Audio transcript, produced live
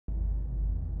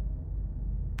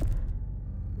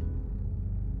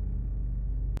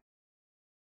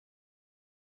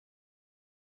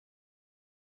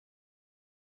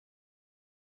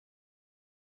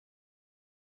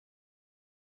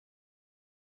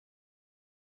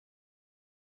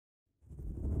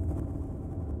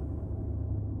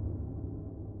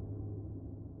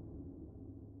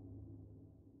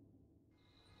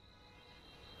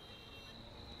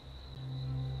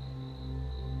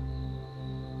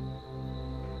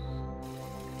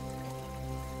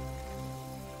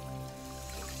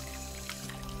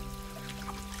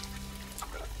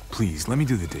please, let me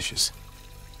do the dishes.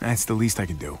 That's the least I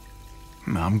can do.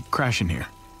 I'm crashing here.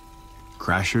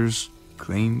 Crashers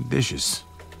clean dishes.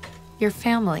 Your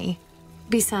family.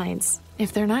 Besides,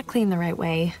 if they're not clean the right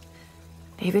way,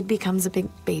 David becomes a big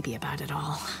baby about it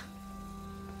all.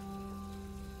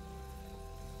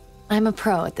 I'm a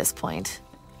pro at this point.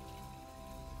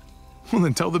 Well,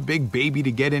 then tell the big baby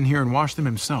to get in here and wash them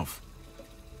himself.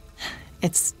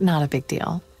 It's not a big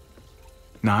deal.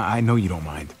 Nah, I know you don't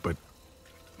mind, but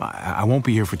I won't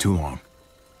be here for too long.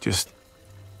 Just,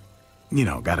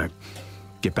 gotta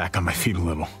get back on my feet a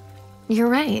little. You're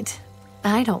right.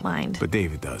 I don't mind. But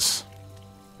David does.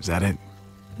 Is that it?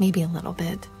 Maybe a little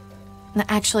bit. No,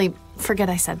 actually, forget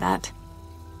I said that.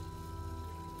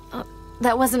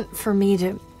 That wasn't for me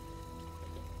to...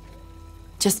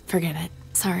 Just forget it.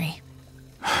 Sorry.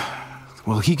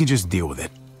 Well, he can just deal with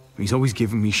it. He's always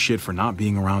giving me shit for not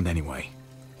being around anyway.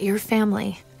 Your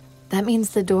family. That means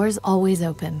the door's always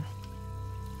open.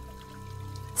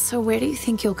 So where do you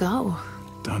think you'll go?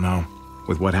 Don't know.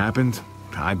 With what happened,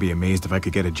 I'd be amazed if I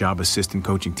could get a job assistant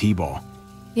coaching T-ball.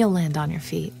 You'll land on your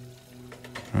feet.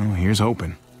 Well, here's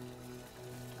hoping.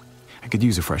 I could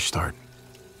use a fresh start.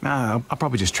 I'll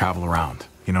probably just travel around,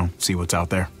 see what's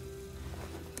out there.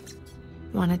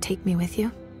 Want to take me with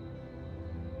you?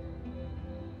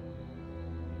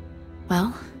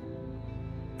 Well?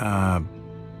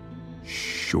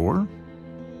 Sure.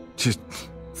 Just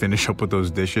finish up with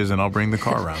those dishes and I'll bring the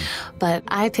car around. But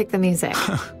I pick the music.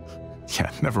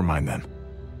 Yeah, never mind then.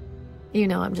 You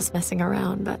know I'm just messing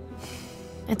around, but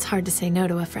it's hard to say no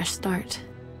to a fresh start.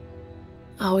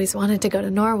 Always wanted to go to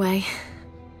Norway,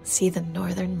 see the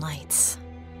northern lights.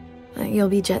 You'll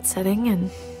be jet-setting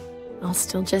and I'll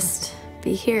still just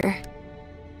be here.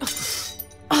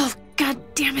 Oh, god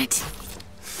damn it.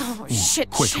 Oh, shit,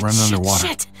 quick, shit, run shit, underwater.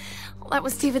 shit. Well, that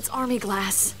was David's army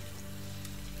glass.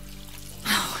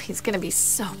 Oh, he's gonna be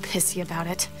so pissy about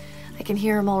it. I can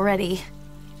hear him already.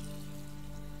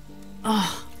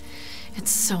 Oh,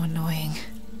 it's so annoying.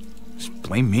 Just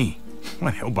blame me.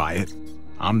 Well, he'll buy it.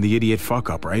 I'm the idiot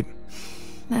fuck-up, right?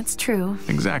 That's true.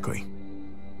 Exactly.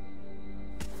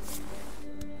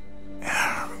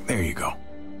 There you go.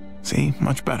 See?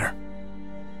 Much better.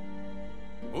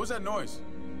 What was that noise?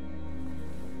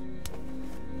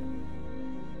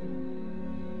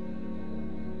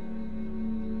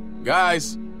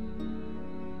 Guys!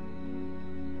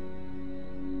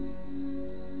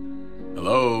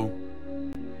 Hello?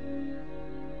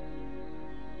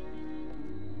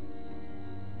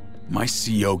 My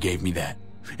CO gave me that.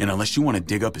 And unless you want to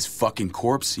dig up his fucking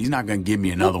corpse, he's not gonna give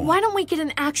me another one. Why don't we get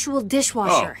an actual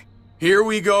dishwasher? Oh, here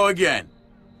we go again.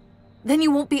 Then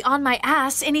you won't be on my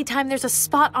ass anytime there's a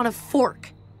spot on a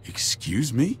fork.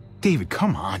 Excuse me? David,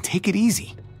 come on, take it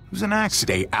easy. It was an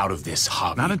accident. Stay out of this,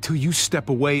 Javi. Not until you step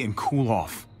away and cool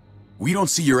off. We don't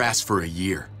see your ass for a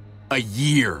year. A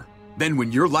year. Then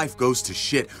when your life goes to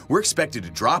shit, we're expected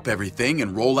to drop everything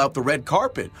and roll out the red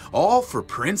carpet. All for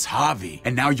Prince Javi.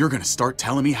 And now you're gonna start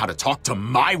telling me how to talk to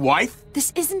my wife?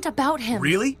 This isn't about him.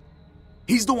 Really?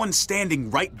 He's the one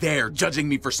standing right there judging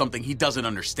me for something he doesn't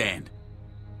understand.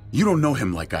 You don't know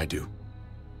him like I do.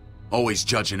 Always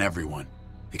judging everyone,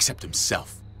 except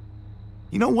himself.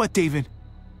 You know what, David?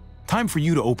 Time for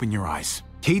you to open your eyes.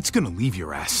 Kate's gonna leave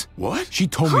your ass. What? She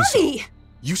told me so. Javi!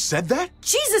 You said that?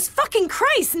 Jesus fucking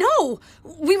Christ, no!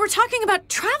 We were talking about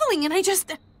traveling and I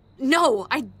just... No,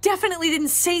 I definitely didn't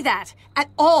say that. At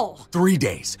all. 3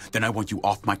 days, then I want you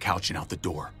off my couch and out the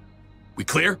door. We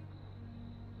clear?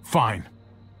 Fine.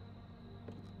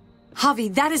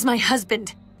 Javi, that is my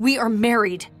husband. We are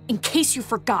married, in case you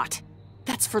forgot.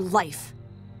 That's for life.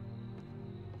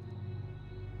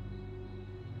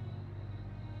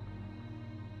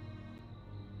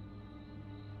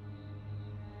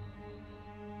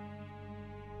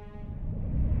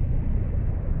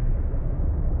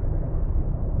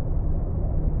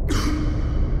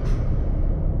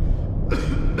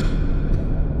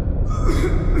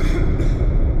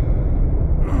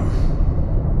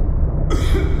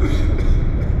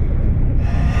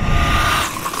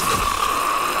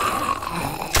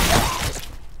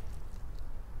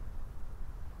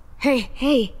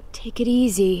 Hey, take it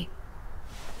easy.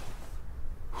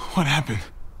 What happened?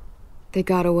 They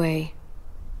got away.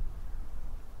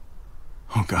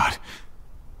 Oh, God.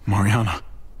 Mariana.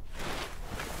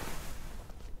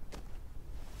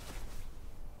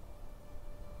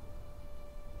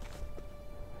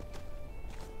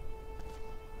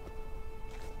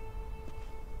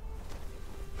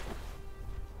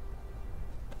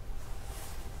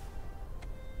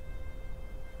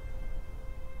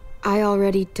 I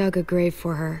already dug a grave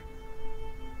for her.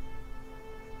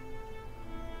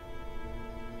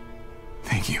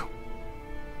 Thank you.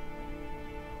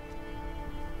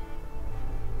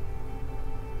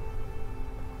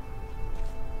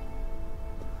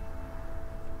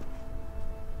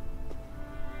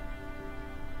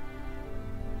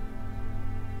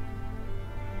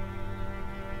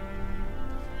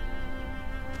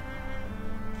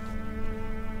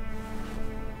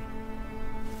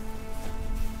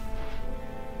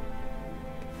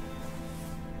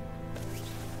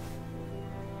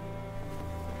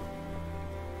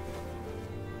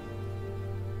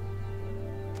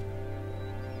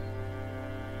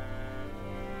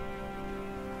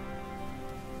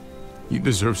 You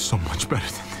deserve so much better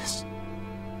than this.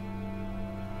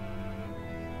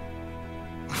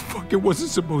 Fuck, it wasn't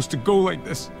supposed to go like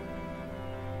this.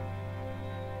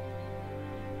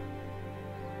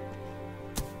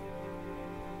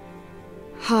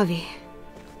 Javi,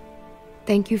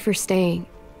 thank you for staying.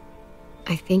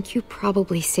 I think you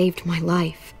probably saved my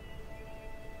life.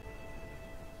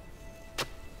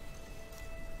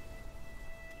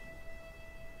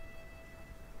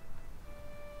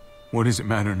 What does it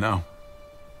matter now?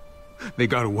 They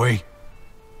got away.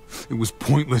 It was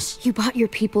pointless. You bought your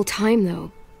people time,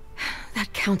 though.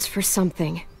 That counts for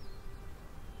something.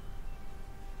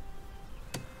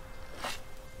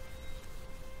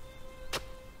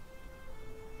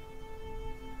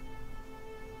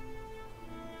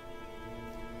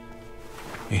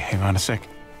 Hey, hang on a sec.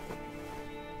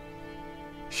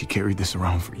 She carried this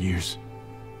around for years.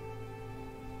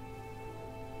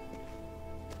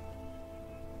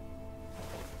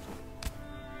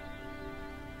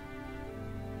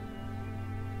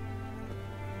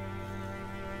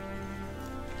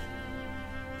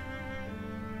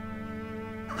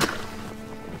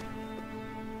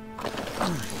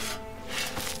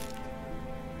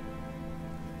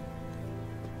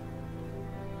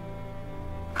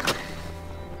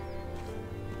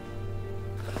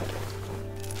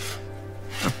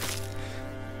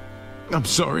 I'm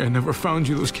sorry I never found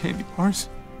you those candy bars.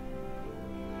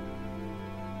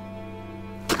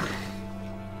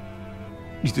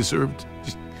 You deserved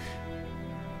just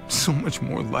so much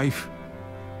more life.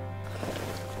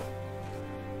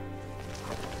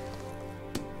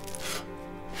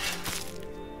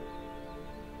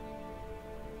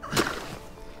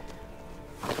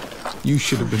 You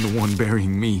should have been the one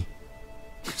burying me.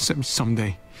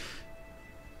 Someday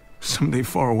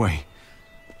far away.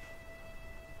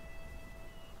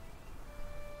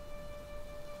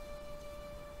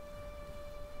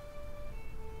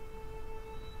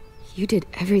 You did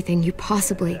everything you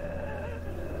possibly...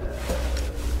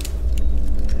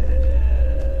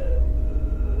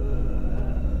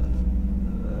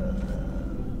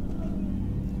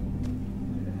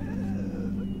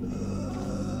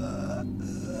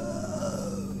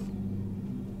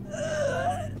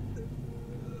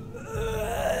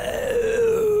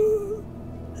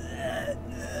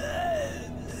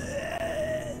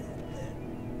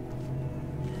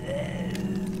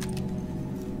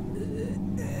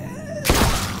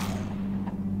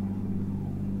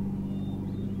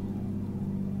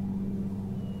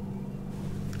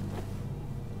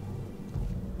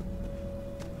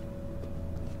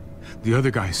 The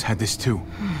other guys had this too.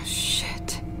 Oh,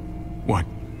 shit. What?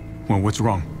 Well, what's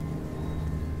wrong?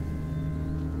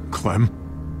 Clem?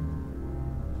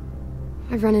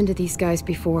 I've run into these guys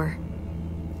before.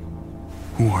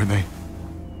 Who are they?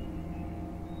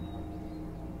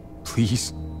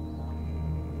 Please?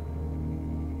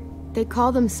 They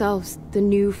call themselves the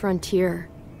New Frontier.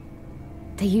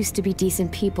 They used to be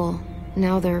decent people.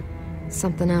 Now they're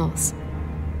something else.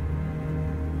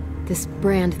 This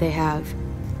brand they have,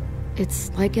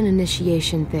 it's like an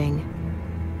initiation thing.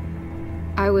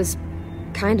 I was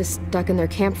kinda stuck in their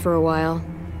camp for a while.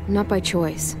 Not by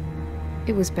choice.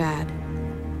 It was bad.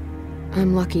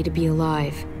 I'm lucky to be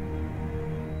alive.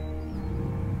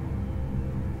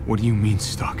 What do you mean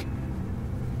stuck?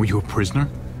 Were you a prisoner?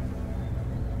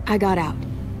 I got out.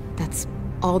 That's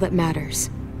all that matters.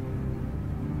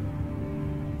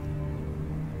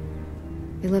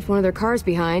 They left one of their cars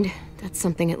behind. That's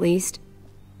something at least.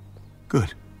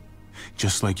 Good.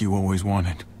 Just like you always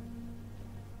wanted.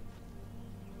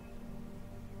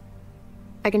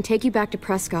 I can take you back to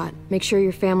Prescott, make sure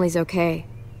your family's okay.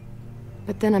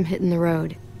 But then I'm hitting the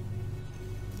road.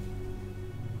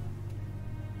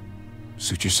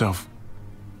 Suit yourself.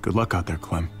 Good luck out there,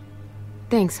 Clem.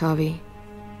 Thanks, Javi.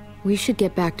 We should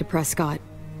get back to Prescott.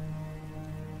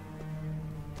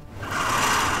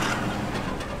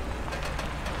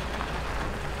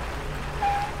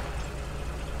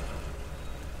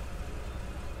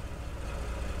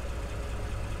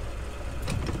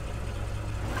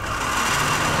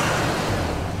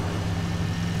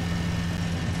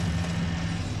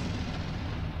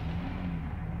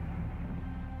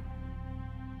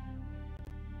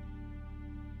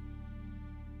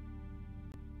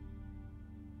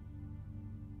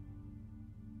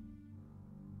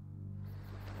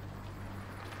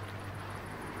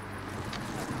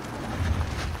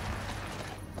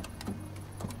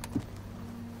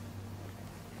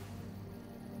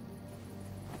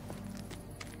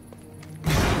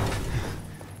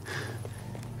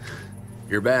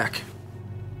 You're back.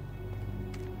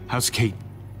 How's Kate?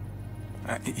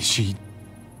 Is she...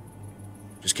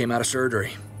 Just came out of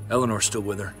surgery. Eleanor's still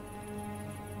with her.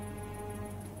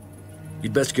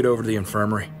 You'd best get over to the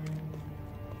infirmary.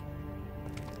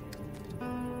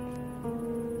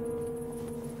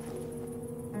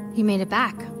 You made it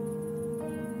back.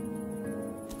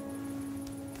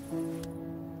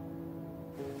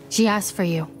 She asked for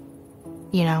you,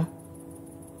 you know.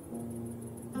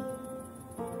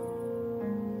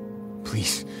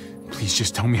 Please, please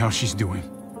just tell me how she's doing.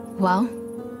 Well,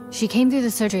 she came through the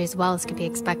surgery as well as could be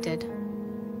expected.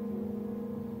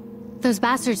 Those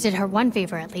bastards did her one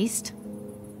favor at least.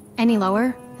 Any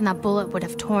lower, and that bullet would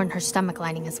have torn her stomach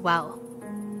lining as well.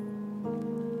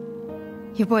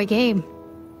 Your boy Gabe,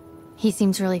 he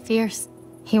seems really fierce.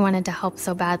 He wanted to help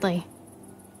so badly.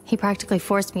 He practically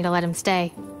forced me to let him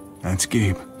stay. That's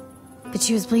Gabe. But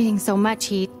she was bleeding so much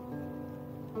he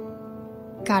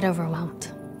got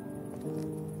overwhelmed.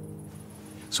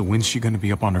 So when's she gonna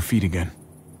be up on her feet again?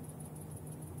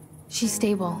 She's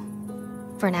stable.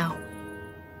 For now.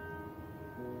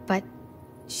 But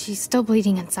she's still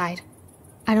bleeding inside.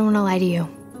 I don't want to lie to you.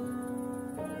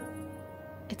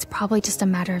 It's probably just a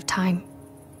matter of time.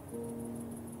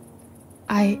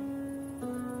 I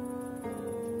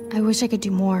wish I could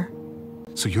do more.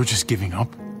 So you're just giving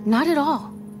up? Not at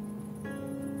all.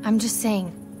 I'm just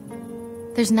saying,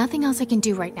 there's nothing else I can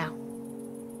do right now.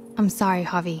 I'm sorry,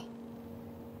 Javi.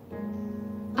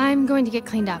 I'm going to get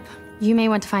cleaned up. You may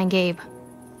want to find Gabe.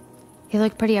 He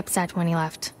looked pretty upset when he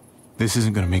left. This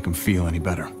isn't gonna make him feel any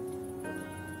better.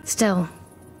 Still.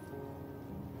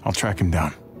 I'll track him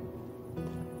down.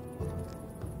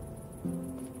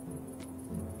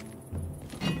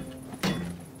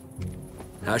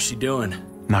 How's she doing?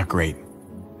 Not great.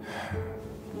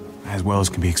 As well as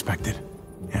can be expected.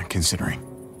 Yeah, considering.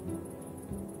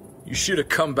 You should have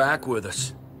come back with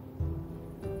us.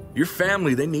 Your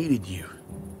family, they needed you.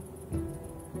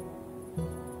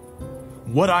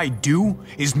 What I do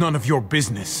is none of your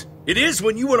business. It is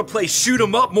when you want to play shoot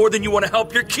 'em up more than you want to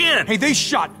help your kin. Hey, they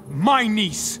shot my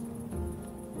niece.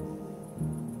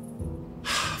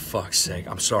 Fuck's sake,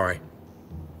 I'm sorry.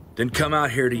 Didn't come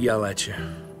out here to yell at you.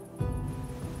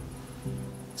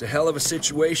 It's a hell of a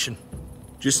situation.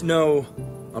 Just know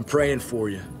I'm praying for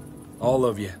you. All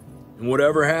of you. And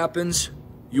whatever happens,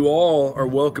 you all are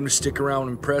welcome to stick around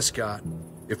in Prescott.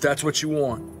 If that's what you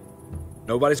want.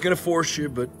 Nobody's gonna force you,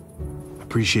 but...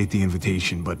 Appreciate the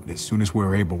invitation, but as soon as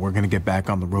we're able, we're gonna get back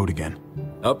on the road again.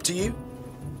 Up to you.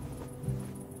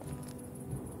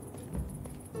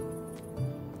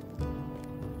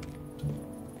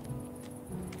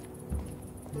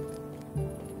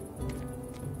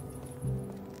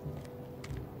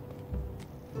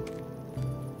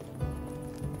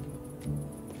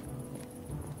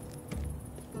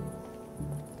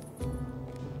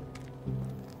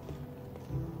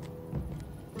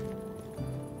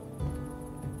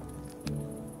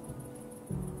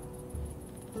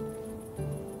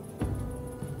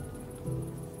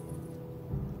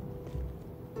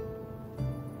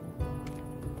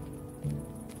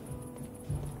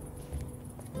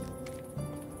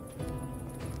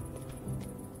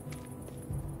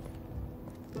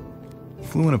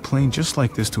 Flew in a plane just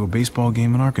like this to a baseball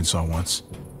game in Arkansas once.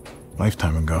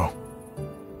 Lifetime ago.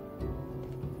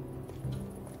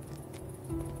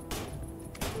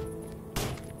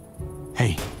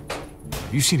 Hey,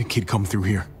 have you seen a kid come through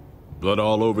here? Blood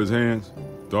all over his hands,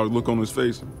 dark look on his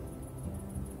face.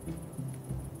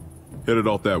 Headed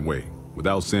off that way,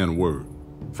 without saying a word.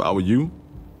 If I were you,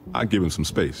 I'd give him some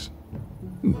space.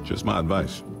 Just my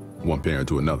advice, one parent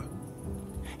to another.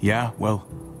 Yeah, well,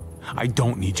 I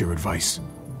don't need your advice.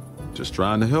 Just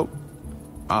trying to help.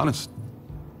 Honest.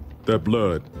 That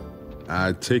blood,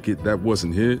 I take it that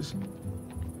wasn't his?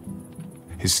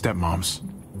 His stepmom's.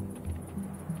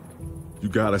 You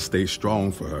gotta stay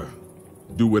strong for her.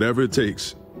 Do whatever it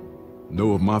takes.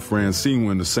 Know if my Francine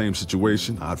were in the same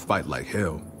situation, I'd fight like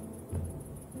hell.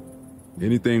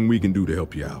 Anything we can do to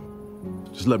help you out,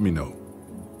 just let me know.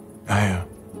 I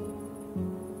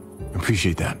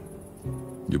appreciate that.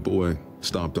 Your boy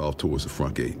stomped off towards the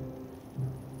front gate.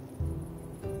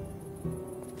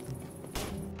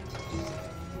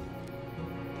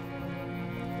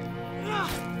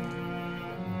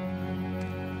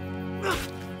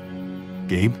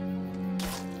 Gabe?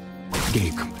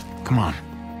 Gabe, come on.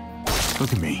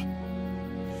 Look at me.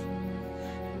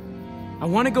 I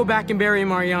want to go back and bury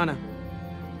Mariana.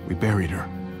 We buried her.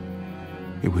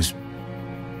 It was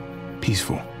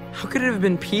peaceful. How could it have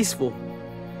been peaceful?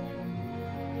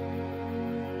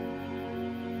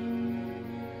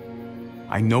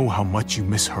 I know how much you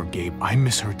miss her, Gabe. I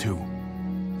miss her too.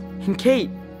 And Kate,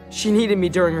 she needed me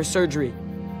during her surgery.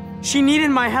 She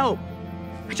needed my help.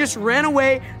 I just ran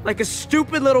away like a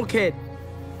stupid little kid.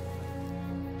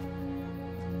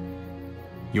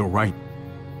 You're right.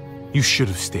 You should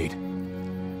have stayed.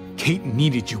 Kate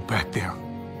needed you back there.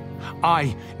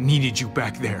 I needed you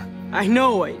back there. I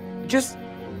know, I just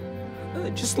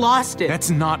lost it. That's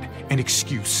not an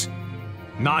excuse.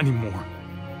 Not anymore.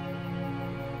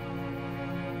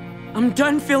 I'm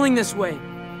done feeling this way.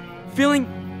 Feeling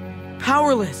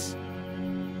powerless.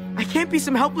 I can't be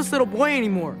some helpless little boy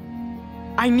anymore.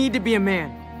 I need to be a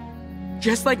man.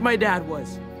 Just like my dad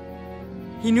was.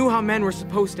 He knew how men were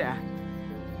supposed to act.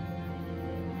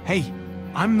 Hey,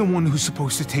 I'm the one who's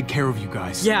supposed to take care of you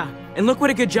guys. Yeah, and look what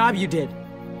a good job you did.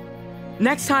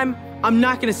 Next time, I'm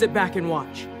not gonna sit back and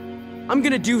watch. I'm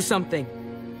gonna do something.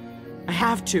 I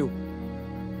have to.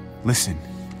 Listen,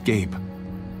 Gabe.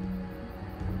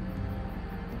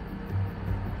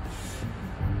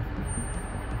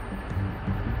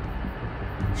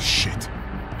 Shit.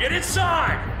 Get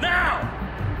inside, now!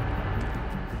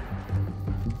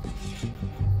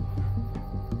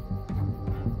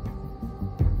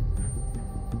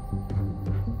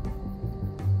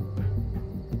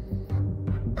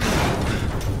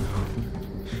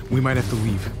 We might have to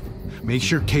leave. Make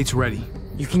sure Kate's ready.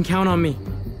 You can count on me.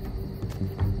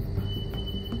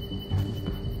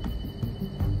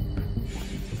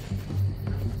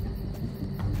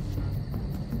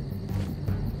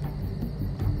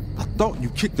 I thought you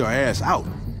kicked her ass out.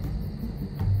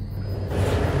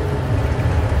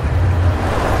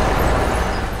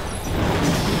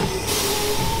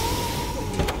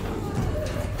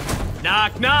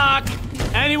 Knock, knock!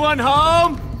 Anyone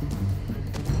home?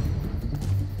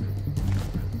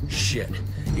 Shit.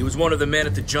 He was one of the men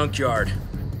at the junkyard.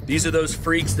 These are those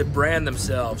freaks that brand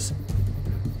themselves.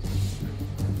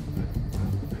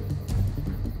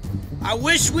 I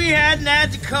wish we hadn't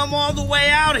had to come all the way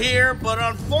out here, but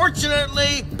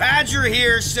unfortunately, Badger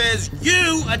here says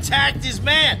you attacked his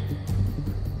man.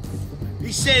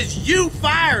 He says you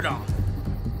fired on him.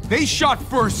 They shot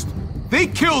first. They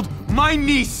killed my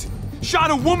niece.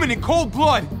 Shot a woman in cold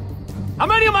blood. How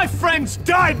many of my friends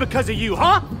died because of you,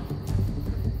 huh?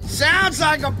 Sounds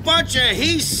like a bunch of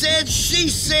he said, she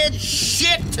said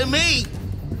shit to me.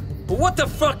 But what the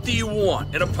fuck do you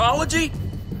want? An apology?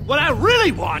 What I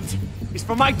really want is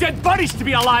for my dead buddies to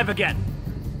be alive again.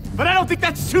 But I don't think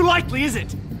that's too likely, is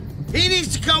it? He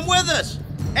needs to come with us.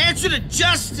 Answer to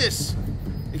justice.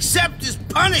 Accept his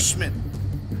punishment.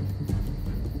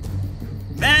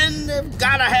 Men have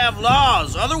gotta have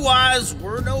laws, otherwise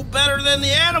we're no better than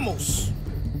the animals.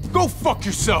 Go fuck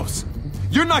yourselves.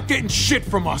 You're not getting shit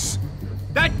from us.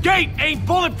 That gate ain't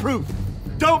bulletproof.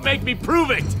 Don't make me prove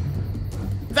it.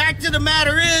 Fact of the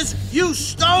matter is, you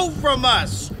stole from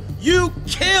us. You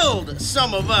killed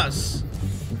some of us.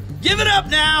 Give it up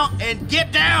now and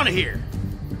get down here.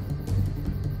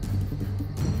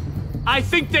 I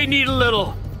think they need a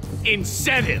little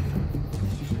incentive.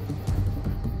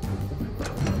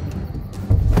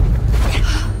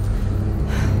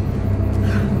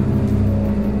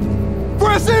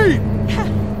 Francine!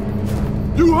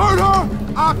 You hurt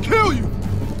her, I'll kill you!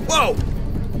 Whoa!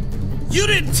 You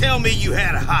didn't tell me you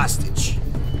had a hostage.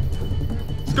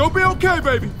 It's gonna be okay,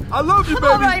 baby. I love you, baby.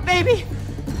 All right, baby.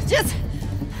 Just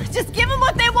give them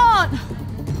what they want.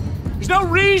 There's no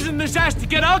reason this has to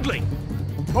get ugly.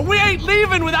 But we ain't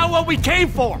leaving without what we came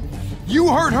for. You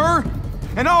hurt her,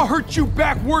 and I'll hurt you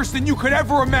back worse than you could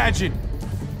ever imagine.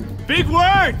 Big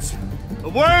words. The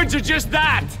words are just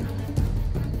that.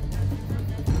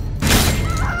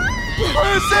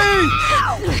 Francine!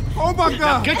 Oh my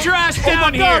God! Get your ass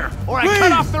down here, or I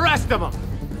cut off the rest of them.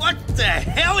 What the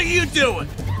hell are you doing?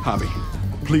 Javi,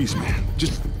 please, man.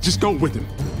 Just go with him.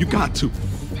 You got to.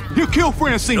 He'll kill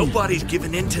Francine. Nobody's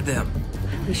giving in to them.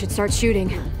 We should start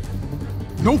shooting.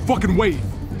 No fucking way.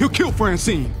 He'll kill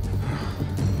Francine.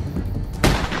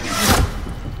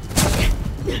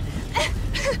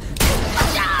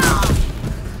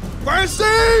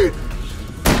 Francine!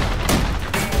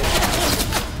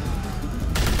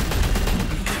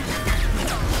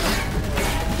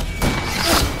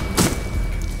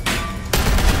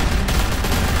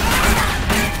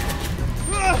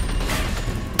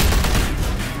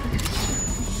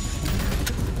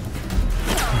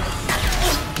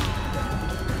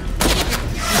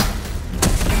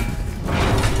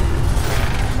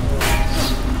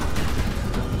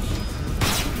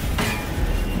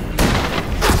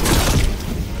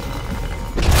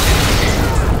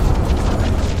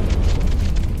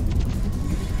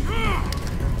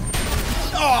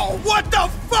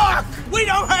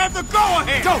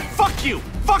 Go, fuck you!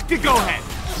 Fuck the go-ahead!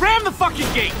 Ram the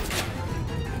fucking gate!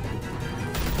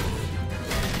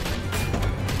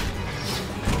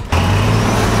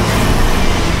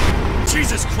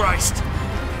 Jesus Christ!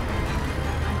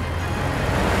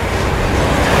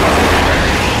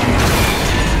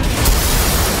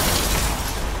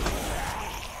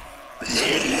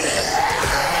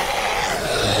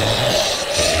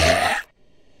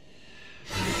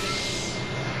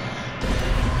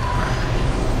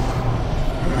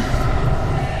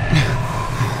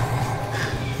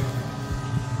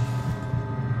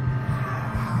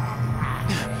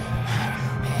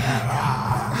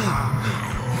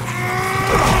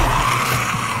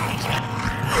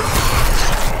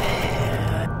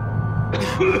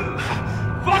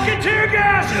 Fucking tear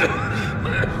gas!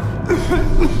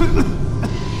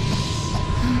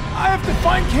 I have to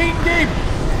find Kate and Gabe.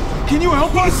 Can you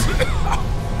help us?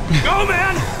 Go,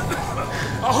 man!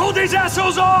 I'll hold these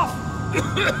assholes off!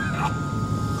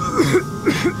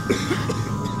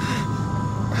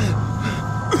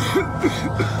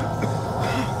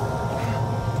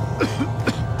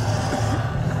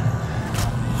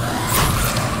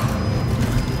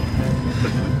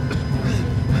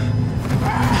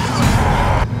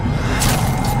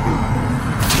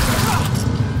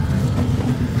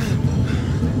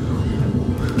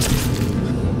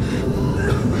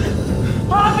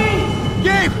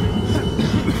 Gabe!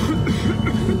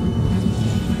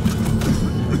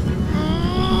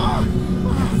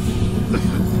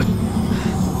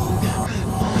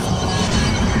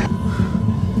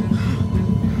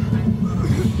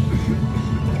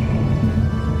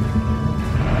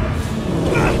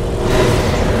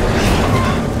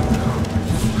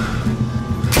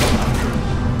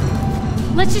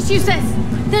 Let's just use this.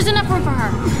 There's enough room for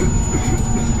her.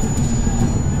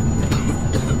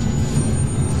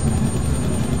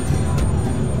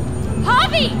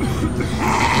 Javi!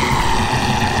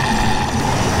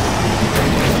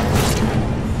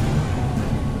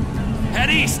 Head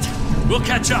east. We'll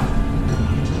catch up.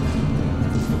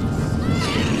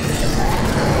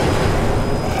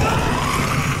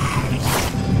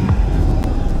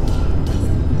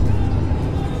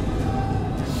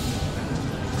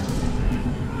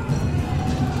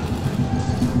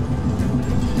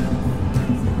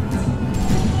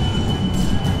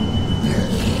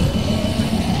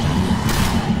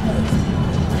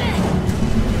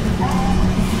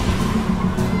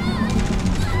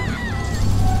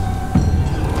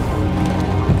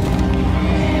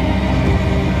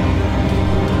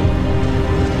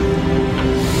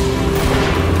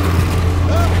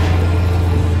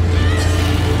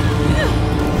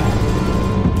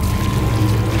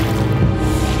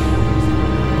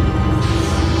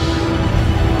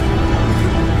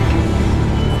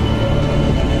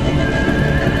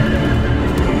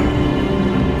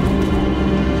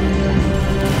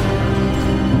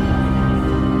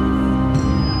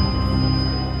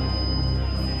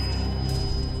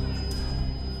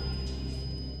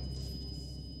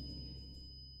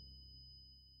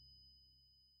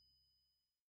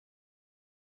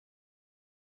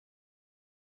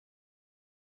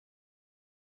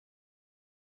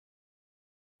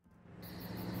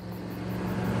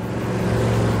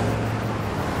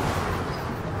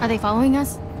 Are they following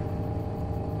us?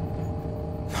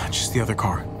 Just the other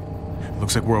car.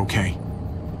 Looks like we're okay.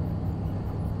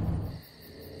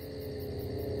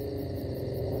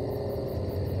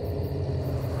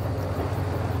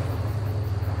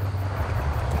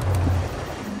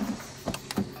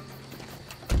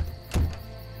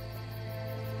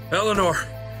 Eleanor,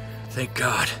 thank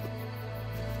God.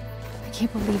 I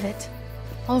can't believe it.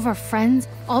 All of our friends,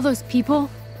 all those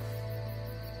people.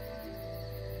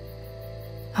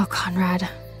 Oh, Conrad.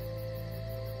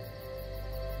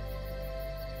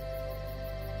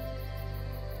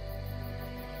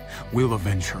 We'll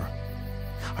avenge her.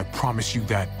 I promise you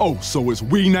that. Oh, so it's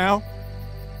we now?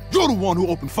 You're the one who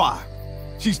opened fire.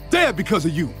 She's dead because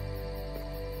of you.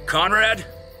 Conrad,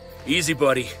 easy,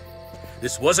 buddy.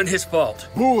 This wasn't his fault.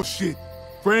 Bullshit.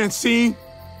 Francine,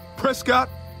 Prescott,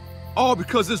 all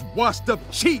because this washed-up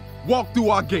cheat walked through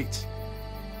our gates.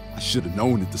 I should have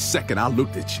known it the second I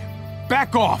looked at you.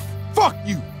 Back off! Fuck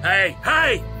you! Hey,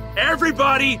 hey!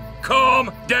 Everybody calm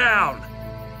down!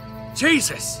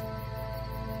 Jesus!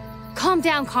 Calm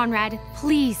down, Conrad,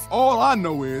 please. All I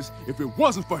know is, if it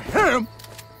wasn't for him...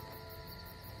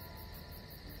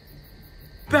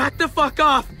 Back the fuck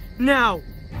off, now!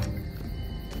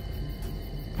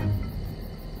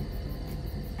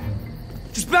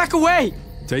 Just back away!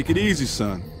 Take it easy,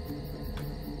 son.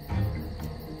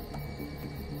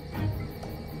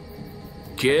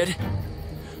 Kid,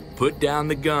 put down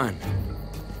the gun.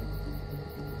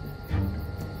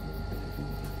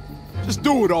 Just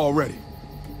do it already.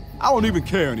 I don't even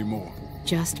care anymore.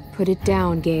 Just put it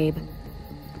down, Gabe.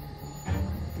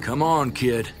 Come on,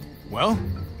 kid. Well,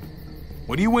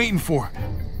 what are you waiting for?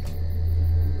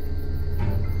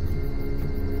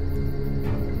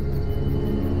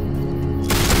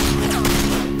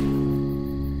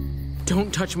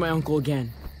 Don't touch my uncle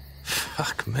again.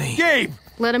 Fuck me. Gabe!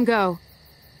 Let him go.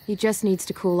 He just needs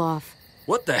to cool off.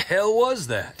 What the hell was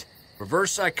that?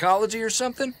 Reverse psychology or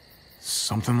something?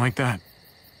 Something like that.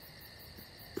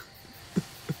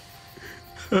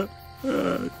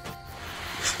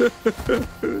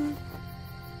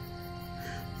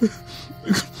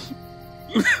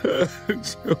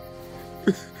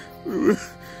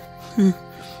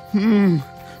 We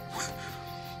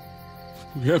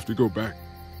have to go back.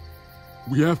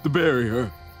 We have to bury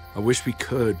her. I wish we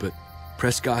could, but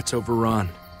Prescott's overrun.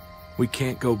 We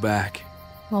can't go back.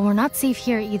 Well, we're not safe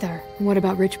here either. What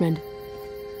about Richmond?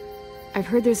 I've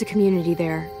heard there's a community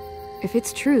there. If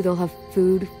it's true, they'll have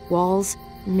food, walls,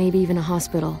 maybe even a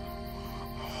hospital.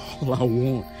 All I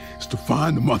want is to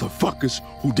find the motherfuckers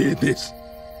who did this.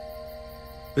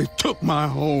 They took my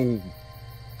home.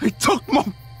 They took my...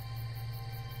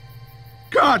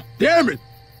 God damn it!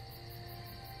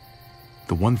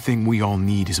 The one thing we all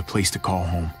need is a place to call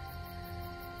home.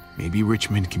 Maybe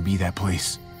Richmond can be that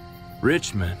place.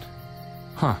 Richmond?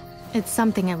 Huh. It's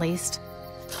something at least.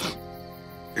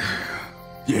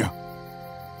 Yeah.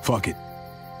 Fuck it.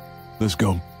 Let's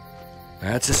go.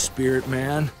 That's a spirit,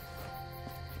 man.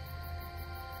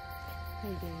 Hey,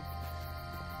 Gabe.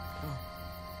 Oh.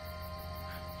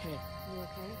 Hey. You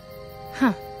okay?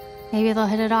 Huh. Maybe they'll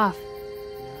hit it off. You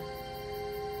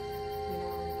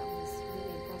know, that was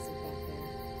really impressive back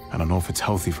there. I don't know if it's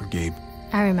healthy for Gabe.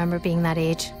 I remember being that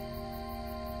age.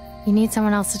 You need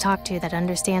someone else to talk to that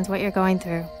understands what you're going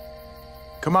through.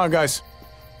 Come on, guys.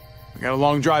 We got a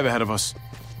long drive ahead of us.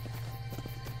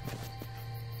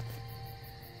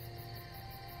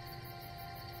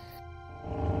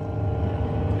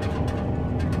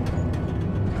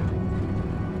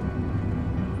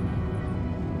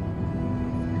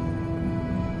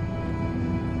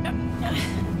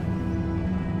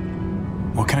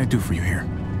 What can I do for you here?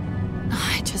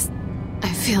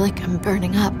 I feel like I'm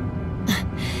burning up.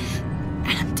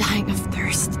 And I'm dying of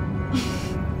thirst.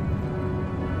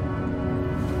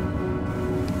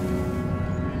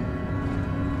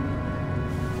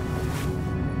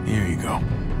 Here you go.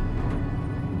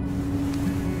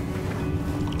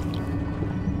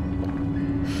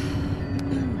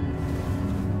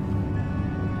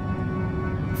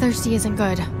 Thirsty isn't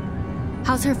good.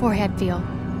 How's her forehead feel?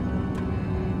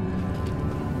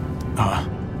 Hot.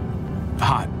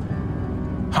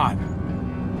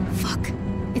 Fuck.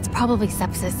 It's probably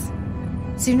sepsis.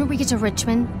 Sooner we get to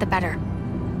Richmond, the better.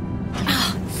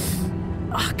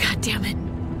 Oh, God damn it.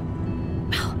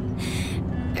 Oh,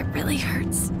 it really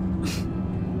hurts.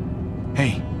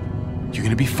 Hey, you're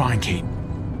gonna be fine, Kate.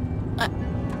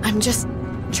 I'm just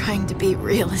trying to be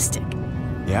realistic.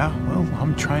 Yeah, well,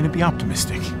 I'm trying to be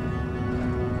optimistic.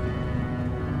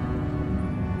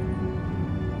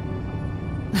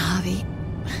 Javi,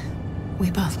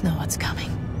 we both know what's coming.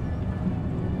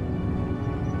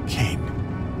 Kate.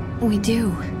 We do.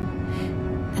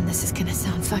 And this is gonna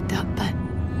sound fucked up, but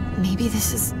maybe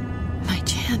this is my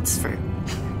chance for...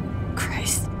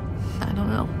 Christ. I don't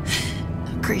know.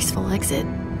 A graceful exit.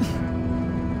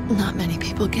 Not many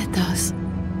people get those.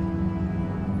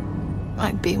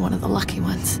 I'd be one of the lucky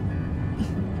ones.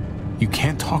 You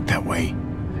can't talk that way.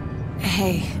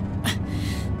 Hey,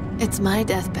 it's my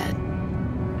deathbed.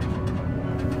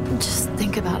 Just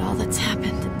think about all that's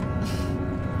happened.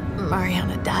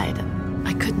 Mariana died, and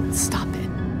I couldn't stop it.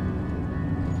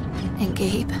 And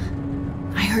Gabe,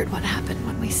 I heard what happened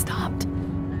when we stopped.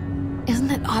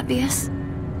 Isn't it obvious?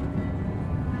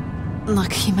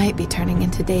 Look, he might be turning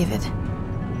into David.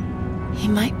 He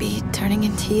might be turning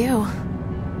into you.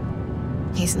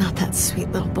 He's not that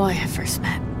sweet little boy I first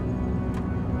met.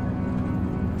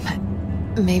 But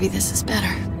maybe this is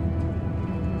better.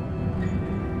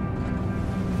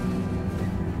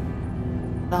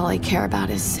 All I care about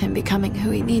is him becoming who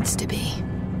he needs to be.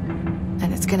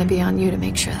 And it's gonna be on you to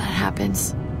make sure that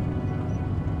happens.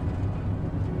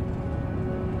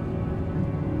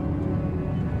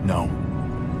 No.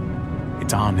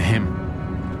 It's on him.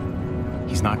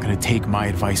 He's not gonna take my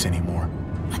advice anymore.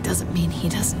 That doesn't mean he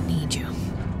doesn't need you.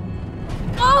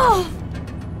 Oh!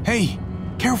 Hey,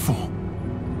 careful.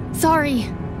 Sorry.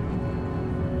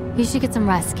 You should get some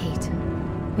rest, Kate.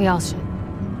 We all should.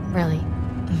 Really.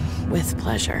 With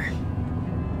pleasure.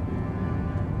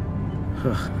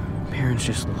 Parents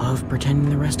just love pretending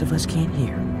the rest of us can't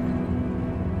hear.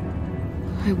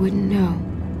 I wouldn't know.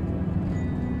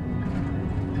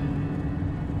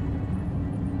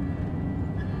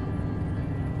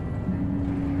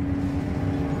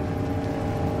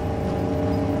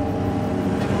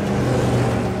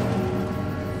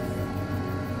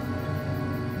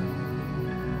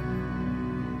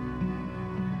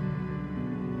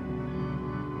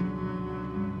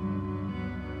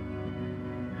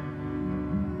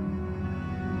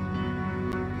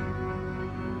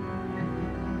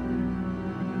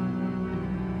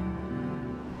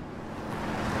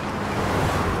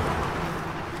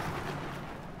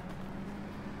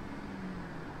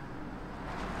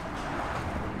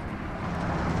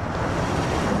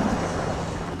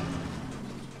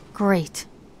 Great.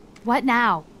 What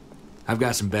now? I've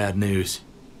got some bad news.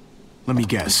 Let me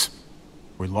guess.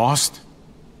 We're lost?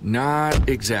 Not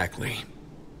exactly.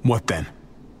 What then?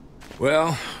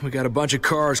 Well, we got a bunch of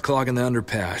cars clogging the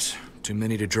underpass. Too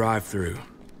many to drive through.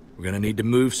 We're gonna need to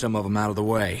move some of them out of the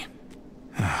way.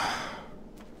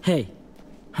 Hey,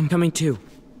 I'm coming too.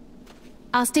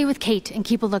 I'll stay with Kate and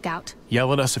keep a lookout.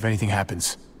 Yell at us if anything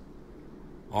happens.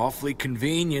 Awfully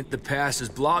convenient the pass is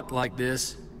blocked like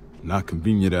this. Not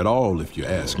convenient at all, if you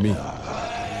ask me.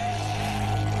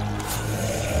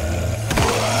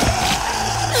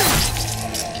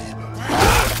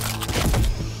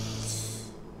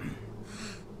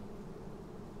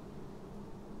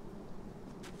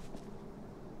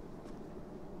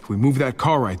 If we move that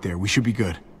car right there, we should be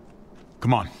good.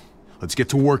 Come on, let's get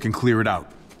to work and clear it out.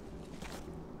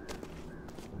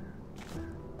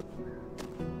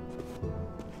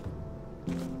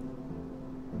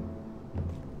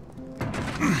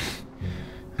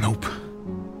 Nope.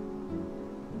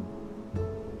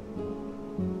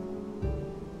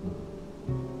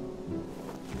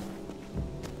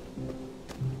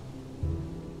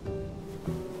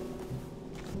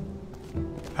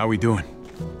 How we doing?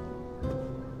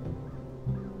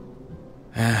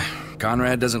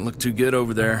 Conrad doesn't look too good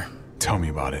over there. Tell me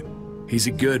about it. He's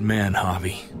a good man,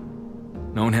 Javi.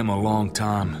 Known him a long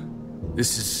time.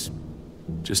 This is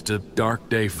just a dark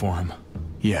day for him.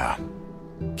 Yeah.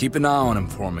 Keep an eye on him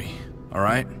for me, all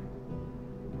right?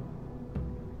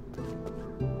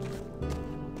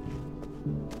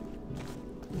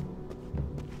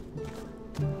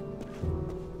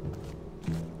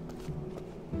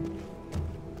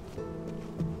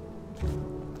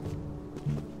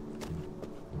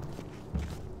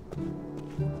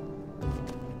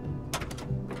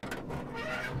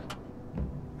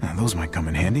 Those might come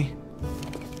in handy.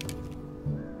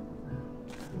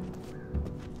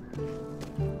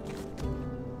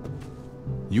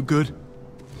 You good?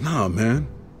 Nah, man.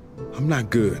 I'm not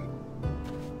good.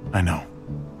 I know.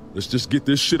 Let's just get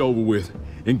this shit over with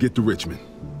and get to Richmond.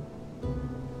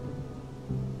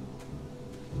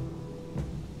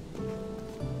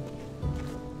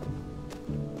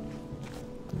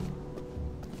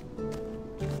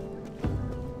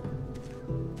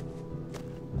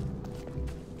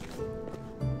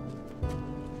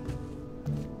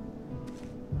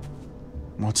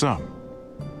 What's up?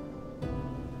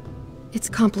 It's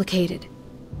complicated.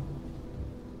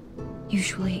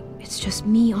 Usually, it's just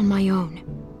me on my own.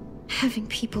 Having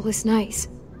people is nice.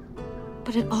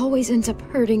 But it always ends up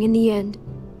hurting in the end.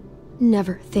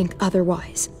 Never think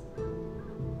otherwise.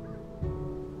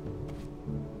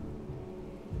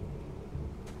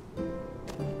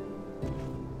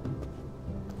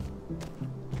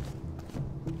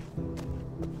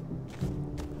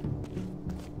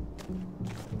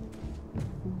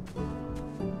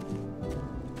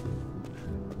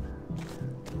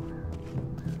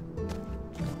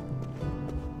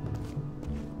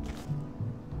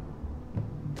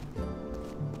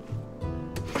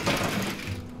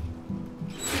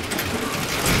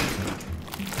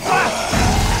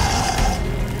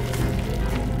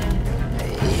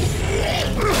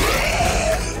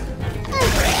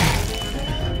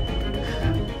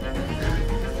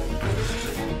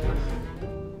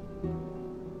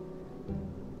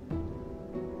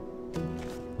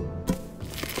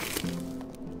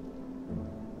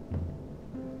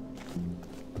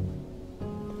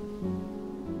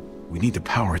 We need to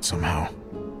power it somehow.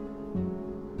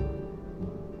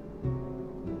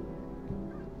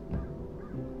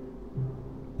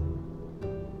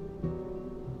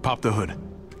 Pop the hood.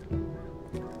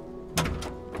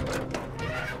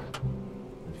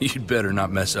 You'd better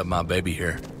not mess up my baby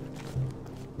here.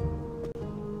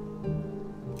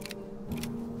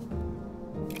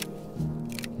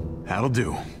 That'll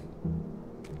do.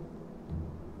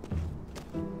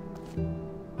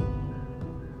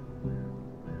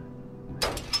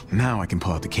 Now I can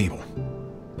pull out the cable.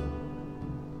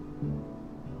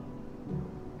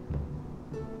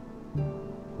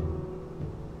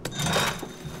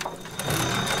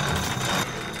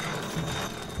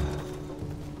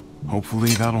 Hopefully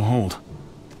that'll hold.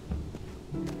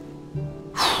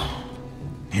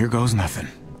 Here goes nothing.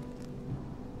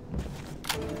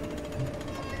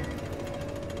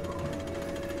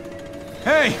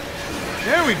 Hey!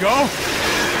 There we go!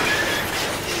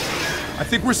 I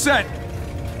think we're set.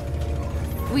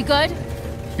 We good?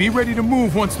 Be ready to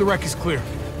move once the wreck is clear.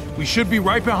 We should be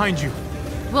right behind you.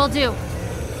 Will do.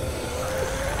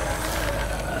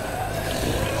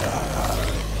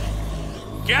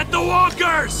 Get the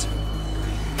walkers!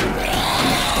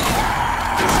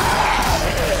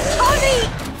 Tony!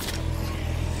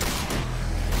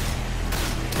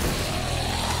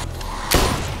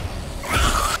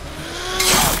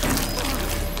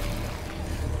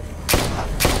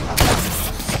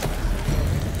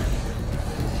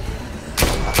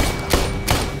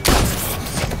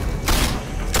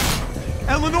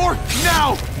 Eleanor,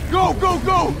 now! Go, go,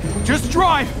 go! Just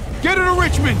drive! Get her to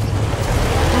Richmond!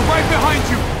 We're right behind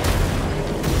you!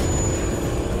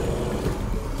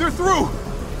 They're through!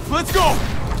 Let's go!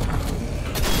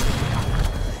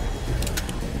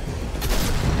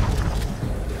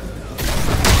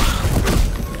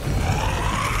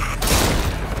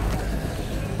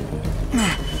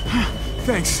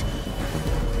 Thanks.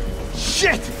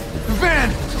 Shit! The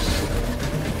van!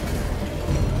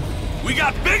 We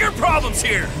got bigger problems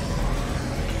here!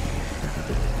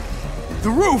 The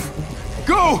roof!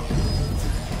 Go!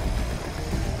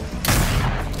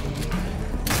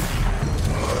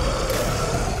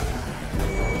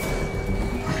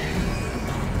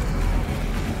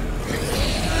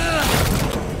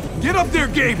 Get up there,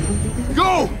 Gabe!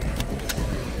 Go!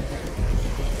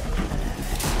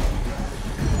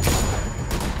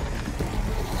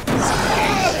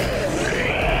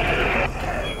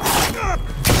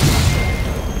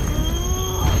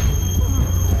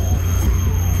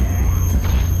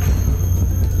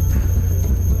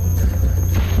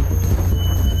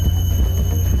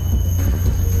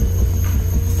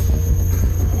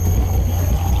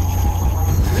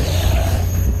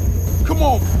 Come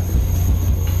on!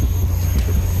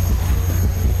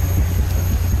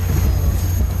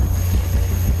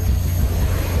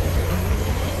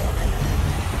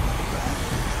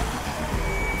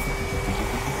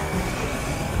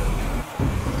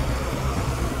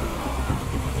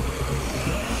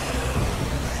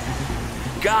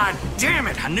 God damn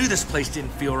it! I knew this place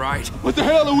didn't feel right. What the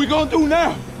hell are we gonna do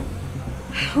now?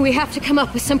 We have to come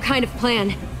up with some kind of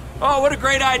plan. Oh, what a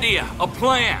great idea. A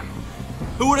plan.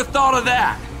 Who would have thought of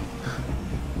that?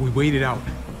 We wait it out.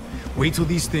 Wait till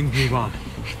these things move on.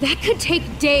 That could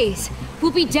take days.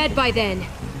 We'll be dead by then.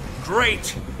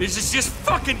 Great. This is just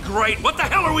fucking great. What the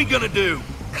hell are we gonna do?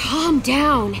 Calm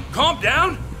down. Calm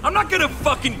down? I'm not gonna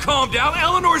fucking calm down.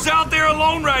 Eleanor's out there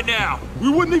alone right now. We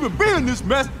wouldn't even be in this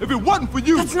mess if it wasn't for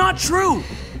you. That's not true.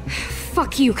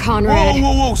 Fuck you, Conrad. Whoa,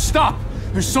 whoa, whoa, stop!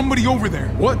 There's somebody over there.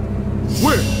 What?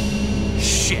 Where?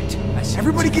 Shit.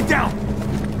 Everybody get down!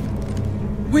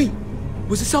 Wait,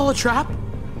 was this all a trap?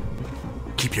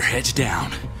 Keep your heads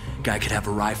down. Guy could have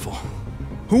a rifle.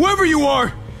 Whoever you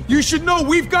are, you should know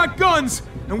we've got guns,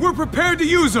 and we're prepared to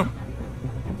use them.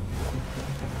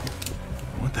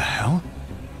 What the hell?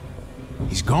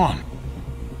 He's gone.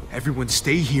 Everyone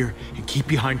stay here and keep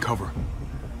behind cover.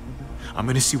 I'm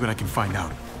gonna see what I can find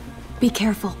out. Be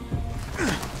careful.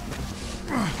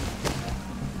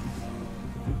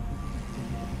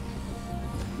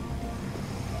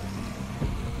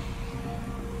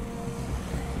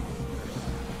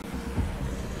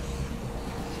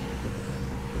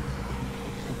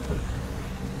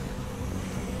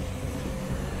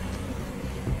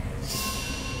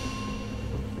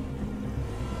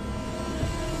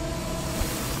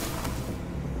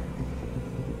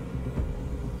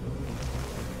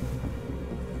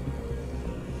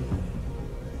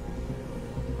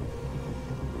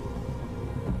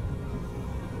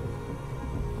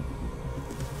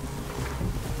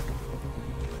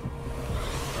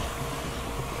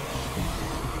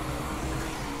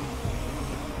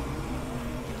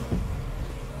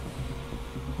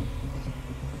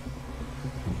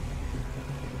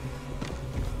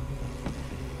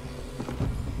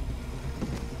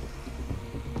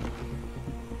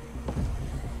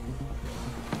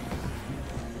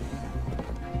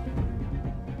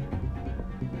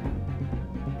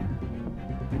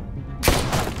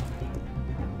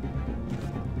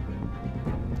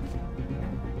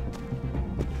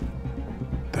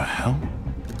 The hell?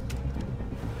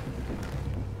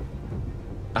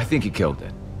 I think he killed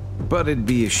it. But it'd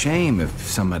be a shame if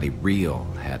somebody real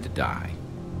had to die.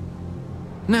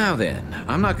 Now then,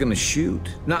 I'm not gonna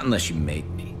shoot, not unless you make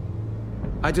me.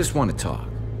 I just want to talk.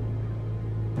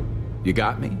 You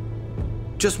got me?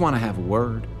 Just want to have a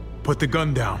word. Put the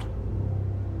gun down.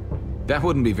 That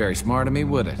wouldn't be very smart of me,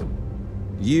 would it?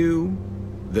 You,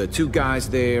 the two guys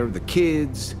there, the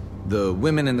kids, the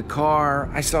women in the car,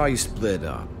 I saw you split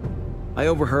up. I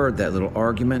overheard that little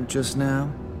argument just now.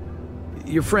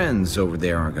 Your friends over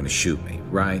there aren't gonna shoot me,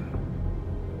 right?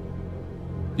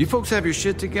 You folks have your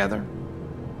shit together?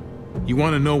 You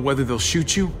want to know whether they'll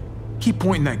shoot you? Keep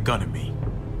pointing that gun at me.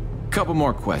 Couple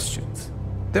more questions.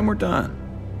 Then we're done.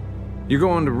 You're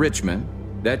going to Richmond.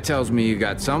 That tells me you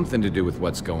got something to do with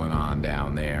what's going on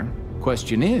down there.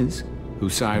 Question is,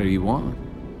 whose side are you on?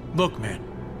 Look, man,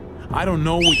 I don't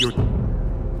know what you're...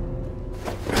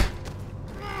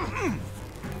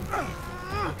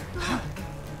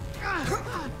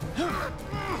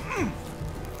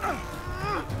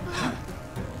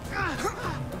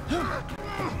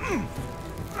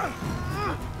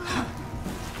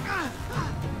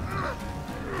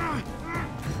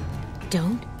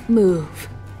 Don't move.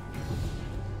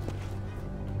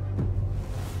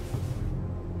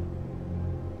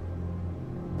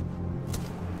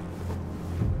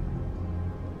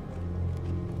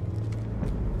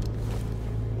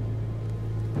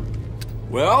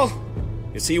 Well,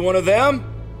 is he one of them?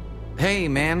 Hey,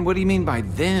 man, what do you mean by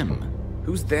them?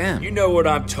 Who's them? You know what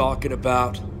I'm talking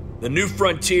about. The New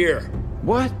Frontier.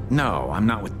 What? No, I'm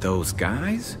not with those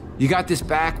guys. You got this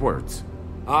backwards.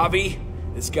 Javi,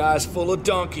 this guy's full of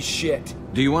donkey shit.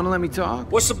 Do you want to let me talk?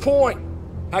 What's the point?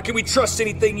 How can we trust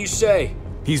anything you say?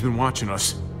 He's been watching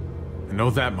us. I know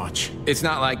that much. It's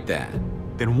not like that.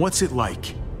 Then what's it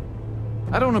like?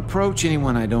 I don't approach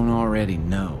anyone I don't already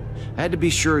know. I had to be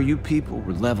sure you people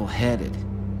were level-headed.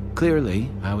 Clearly,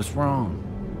 I was wrong.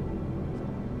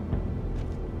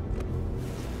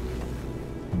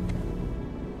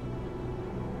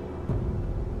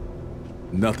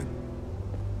 Nothing.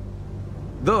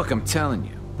 Look, I'm telling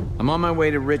you. I'm on my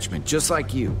way to Richmond, just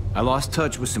like you. I lost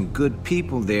touch with some good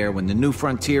people there when the New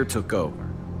Frontier took over.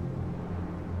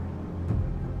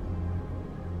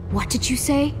 What did you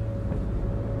say?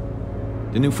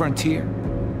 The New Frontier.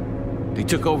 They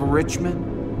took over Richmond.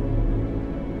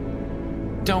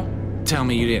 Don't tell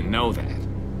me you didn't know that.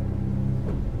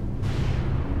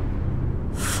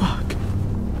 Fuck.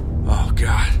 Oh,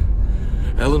 God.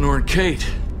 Eleanor and Kate.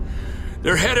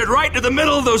 They're headed right to the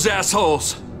middle of those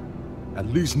assholes. At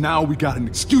least now we got an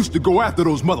excuse to go after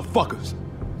those motherfuckers.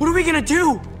 What are we gonna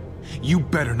do? You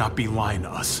better not be lying to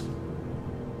us.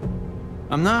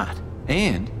 I'm not,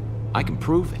 and I can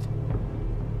prove it.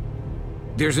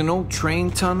 There's an old train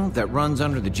tunnel that runs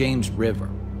under the James River.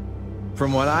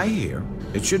 From what I hear,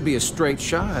 it should be a straight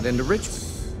shot into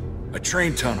Richmond. A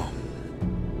train tunnel.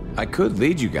 I could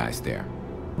lead you guys there.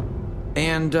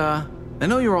 And, I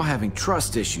know you're all having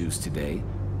trust issues today,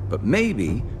 but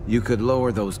maybe you could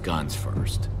lower those guns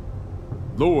first.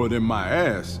 Lower than my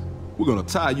ass. We're gonna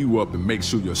tie you up and make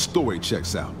sure your story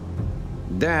checks out.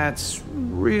 That's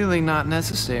really not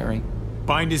necessary.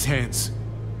 Bind his hands.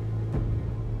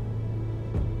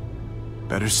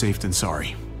 Better safe than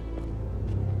sorry.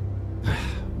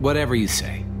 Whatever you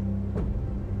say.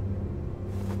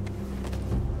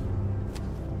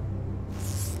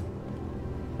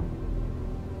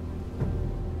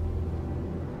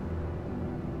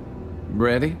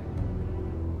 Ready?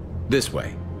 This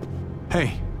way.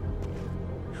 Hey,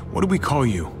 what do we call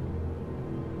you?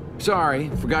 Sorry,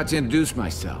 forgot to introduce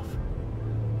myself.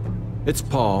 It's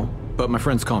Paul, but my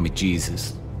friends call me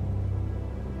Jesus.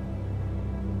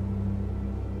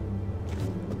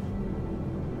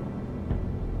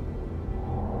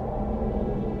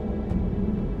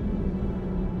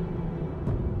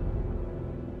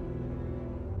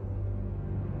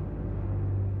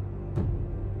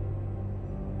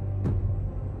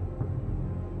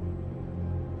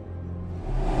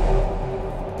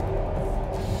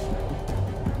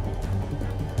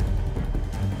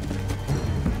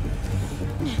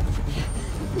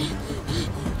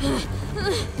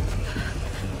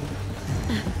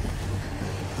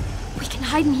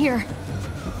 Hide in here.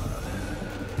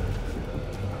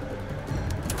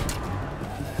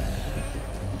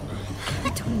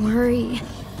 Don't worry.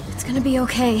 It's gonna be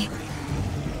okay.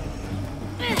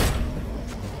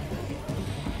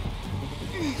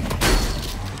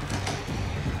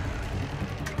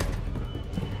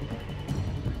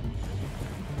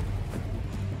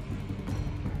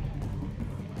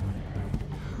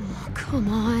 Oh, come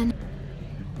on.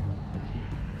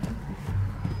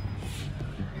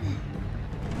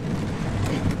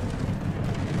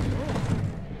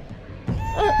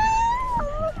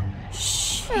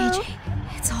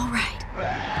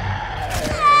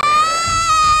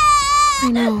 I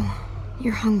know.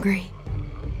 You're hungry.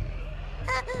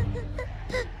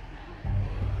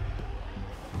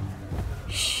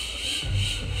 Shh.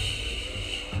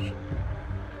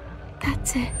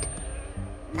 That's it.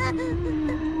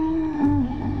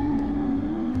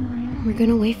 We're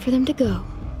gonna wait for them to go,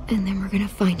 and then we're gonna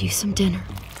find you some dinner.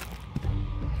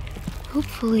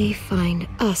 Hopefully find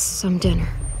us some dinner.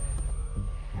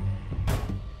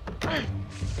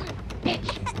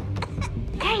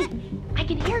 Hey! I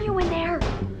can hear you in there!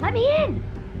 Let me in!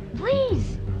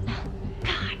 Please!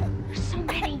 God, there's so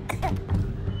many.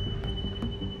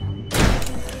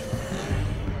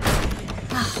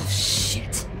 Oh,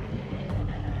 shit.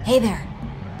 Hey there.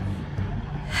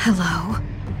 Hello.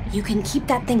 You can keep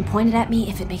that thing pointed at me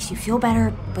if it makes you feel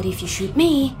better, but if you shoot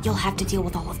me, you'll have to deal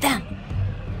with all of them.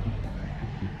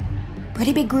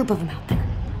 Pretty big group of them out there.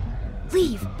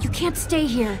 Leave! You can't stay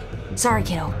here. Sorry,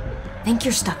 kiddo. Think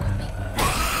you're stuck with me.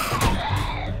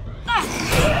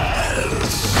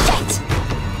 Shit!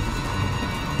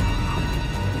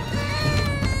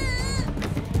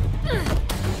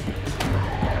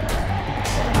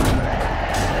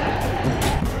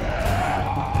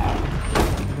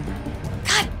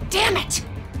 Damn it!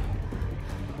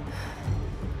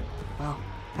 Well,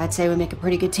 I'd say we make a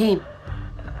pretty good team.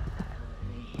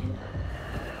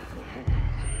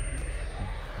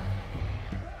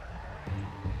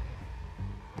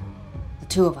 The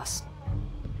two of us.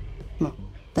 Well,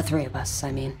 the three of us,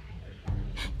 I mean.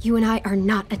 You and I are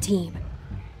not a team.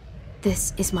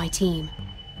 This is my team.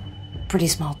 Pretty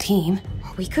small team.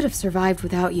 We could have survived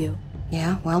without you.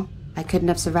 Yeah, well, I couldn't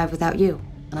have survived without you,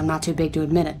 and I'm not too big to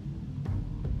admit it.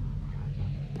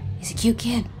 He's a cute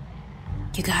kid.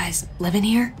 You guys living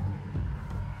here?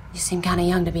 You seem kinda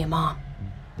young to be a mom.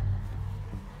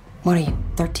 What are you,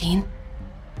 13?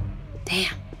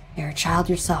 Damn, you're a child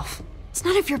yourself. It's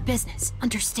none of your business,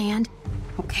 understand?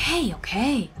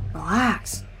 Okay,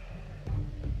 relax.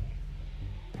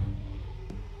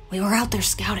 We were out there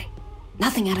scouting.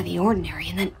 Nothing out of the ordinary,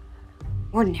 and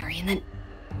then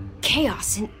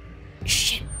chaos, and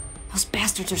shit. Those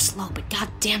bastards are slow, but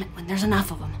god damn it when there's enough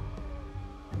of them.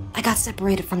 I got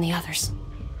separated from the others.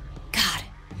 God,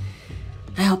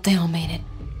 I hope they all made it.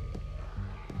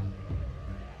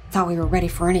 Thought we were ready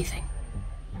for anything.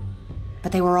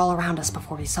 But they were all around us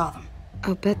before we saw them.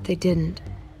 I'll bet they didn't.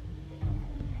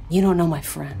 You don't know my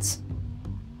friends.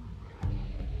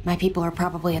 My people are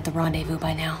probably at the rendezvous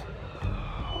by now.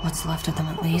 What's left of them,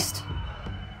 at least.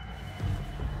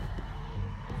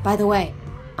 By the way,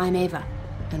 I'm Ava,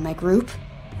 and my group,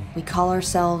 we call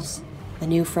ourselves the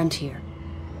New Frontier.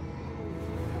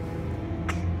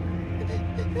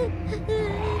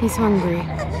 He's hungry.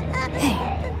 Hey,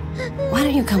 why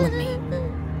don't you come with me?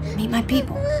 Meet my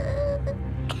people.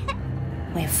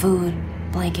 We have food,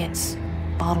 blankets,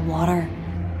 bottled water.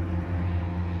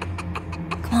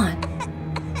 Come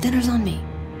on, dinner's on me.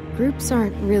 Groups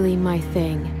aren't really my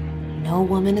thing. No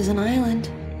woman is an island.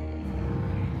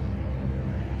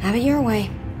 Have it your way.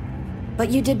 But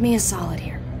you did me a solid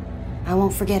here. I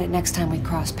won't forget it next time we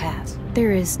cross paths.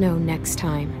 There is no next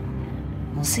time.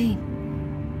 We'll see.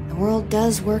 The world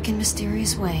does work in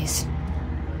mysterious ways.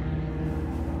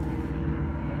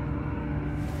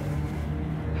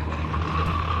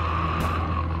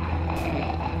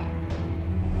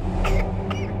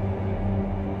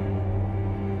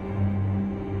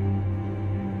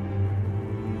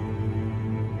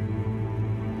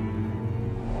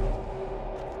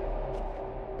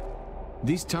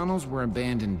 These tunnels were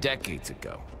abandoned decades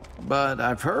ago, but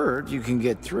I've heard you can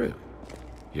get through.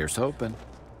 Here's hoping.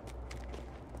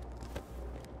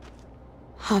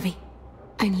 Javi,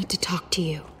 I need to talk to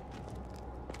you.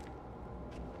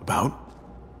 About?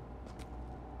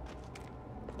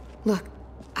 Look,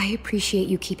 I appreciate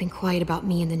you keeping quiet about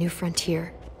me and the New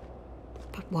Frontier.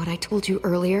 But what I told you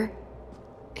earlier,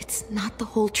 it's not the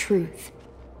whole truth.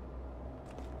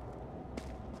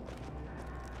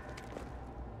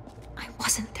 I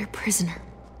wasn't their prisoner.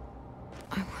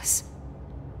 I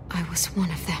was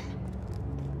one of them.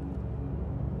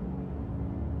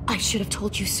 I should have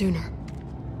told you sooner.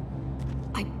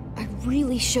 I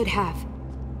really should have.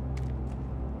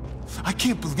 I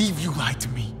can't believe you lied to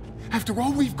me. After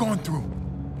all we've gone through.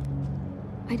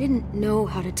 I didn't know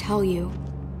how to tell you.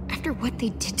 After what they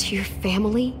did to your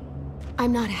family,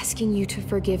 I'm not asking you to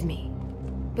forgive me.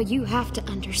 But you have to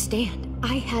understand,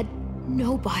 I had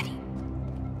nobody.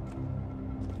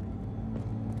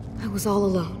 I was all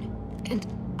alone, and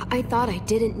I thought I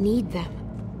didn't need them.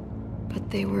 But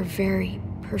they were very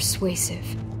persuasive.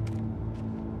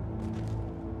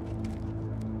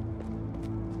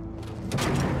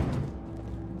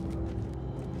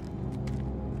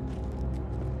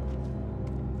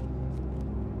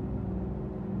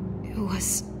 It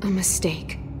was a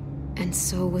mistake, and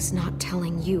so was not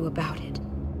telling you about it.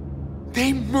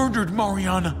 They murdered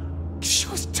Mariana. She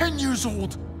was 10 years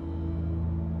old.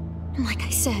 And like I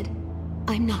said,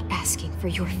 I'm not asking for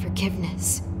your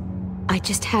forgiveness. I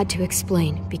just had to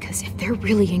explain, because if they're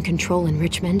really in control in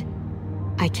Richmond,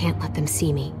 I can't let them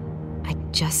see me. I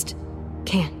just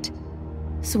can't.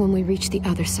 So when we reach the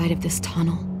other side of this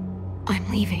tunnel, I'm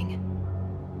leaving.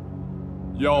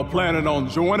 Y'all planning on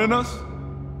joining us?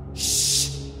 Shh.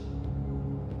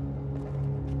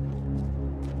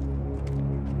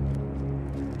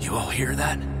 You all hear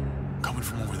that? Coming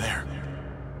from over there.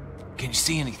 Can you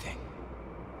see anything?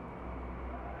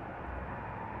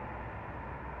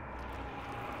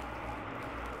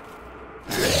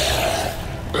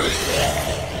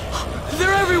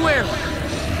 They're everywhere!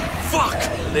 Fuck!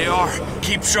 They are.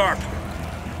 Keep sharp.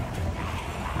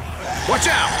 Watch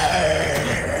out!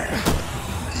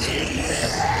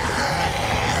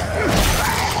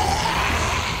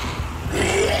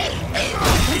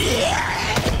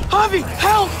 Javi,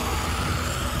 help!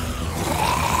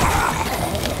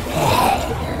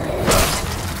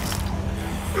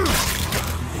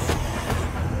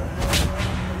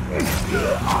 Shit.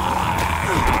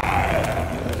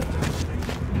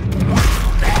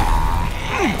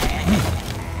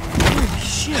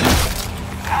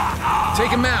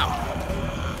 Take him out.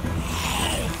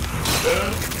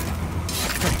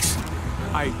 Thanks.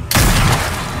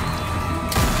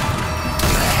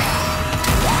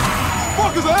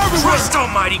 Fuckers are everywhere! Christ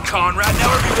almighty, Conrad!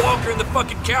 Now every walker in the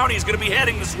fucking county is gonna be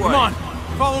heading this way. Come on,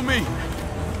 follow me.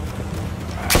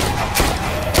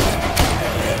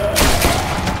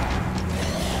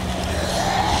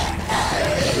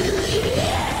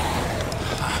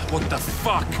 What the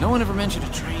fuck? No one ever mentioned a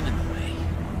train in the way.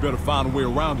 Better find a way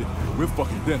around it. We're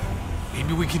fucking dead.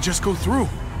 Maybe we can just go through.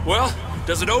 Well,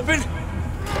 does it open?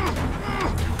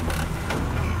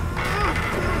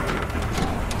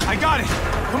 I got it.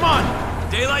 Come on.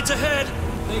 Daylight's ahead.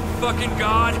 Thank fucking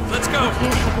God. Let's go.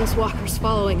 Can't have those walkers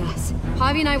following us.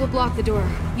 Javi and I will block the door.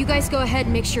 You guys go ahead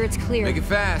and make sure it's clear. Make it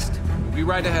fast. We'll be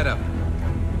right ahead of him.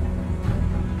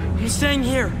 I'm staying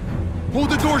here. Hold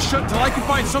the door shut till I can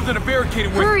find something to barricade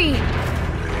it with. Hurry!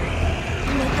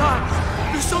 Oh my God.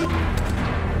 There's some...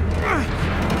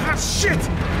 Ah, shit!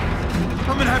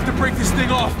 I'm gonna have to break this thing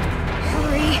off.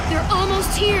 Hurry! They're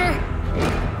almost here!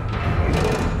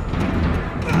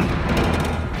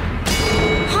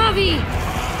 Javi!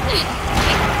 I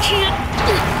can't...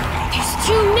 There's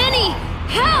too many!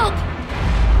 Help!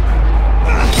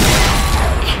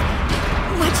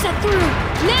 Watch that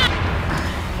through! Now!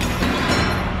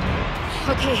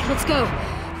 Okay, let's go.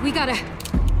 We gotta...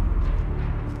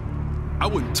 I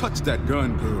wouldn't touch that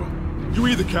gun, girl. You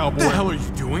either, cowboy. What the hell are you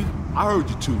doing? I heard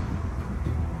you too.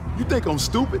 You think I'm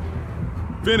stupid?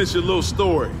 Finish your little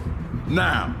story.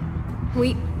 Now.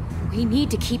 We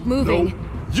need to keep moving. No,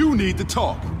 you need to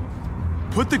talk.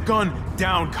 Put the gun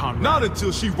down, Conrad. Not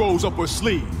until she rolls up her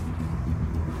sleeve.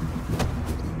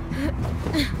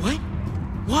 What?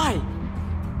 Why?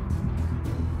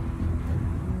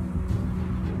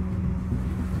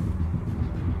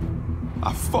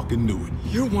 I fucking knew it.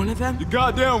 You're one of them? You're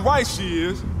goddamn right she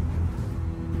is.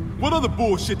 What other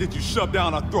bullshit did you shove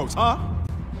down our throats, huh?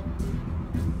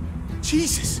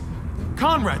 Jesus.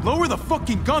 Conrad, lower the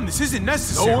fucking gun. This isn't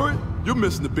necessary. Lower it? You're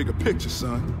missing the bigger picture,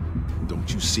 son.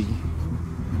 Don't you see?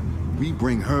 We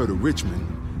bring her to Richmond,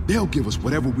 they'll give us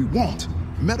whatever we want.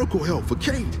 Medical help for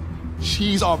Kate.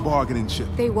 She's our bargaining chip.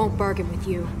 They won't bargain with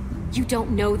you. You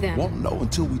don't know them. Won't know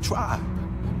until we try.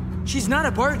 She's not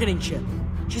a bargaining chip.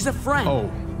 She's a friend.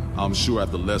 Oh, I'm sure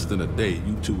after less than a day,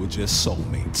 you two are just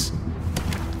soulmates.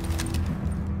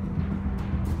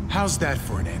 How's that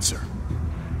for an answer?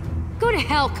 Go to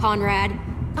hell, Conrad.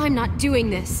 I'm not doing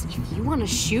this. If you want to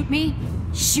shoot me,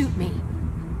 shoot me.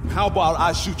 How about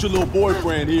I shoot your little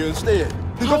boyfriend here instead?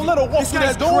 Then don't let her walk through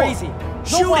that door. This guy's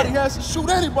crazy. Nobody has to shoot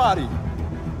anybody.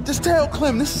 Just tell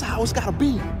Clem this is how it's gotta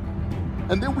be.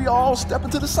 And then we all step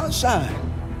into the sunshine.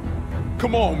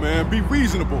 Come on, man, be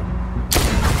reasonable.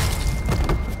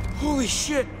 Holy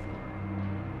shit.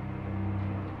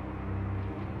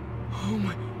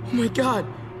 Oh my God.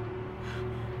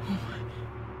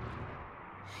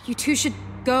 You two should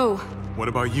go. What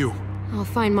about you? I'll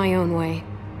find my own way.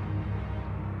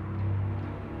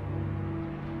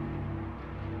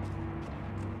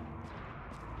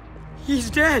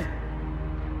 He's dead.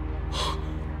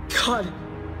 God.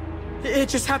 It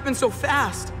just happened so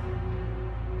fast.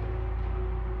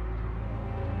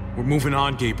 We're moving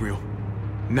on, Gabriel.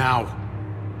 Now,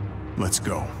 let's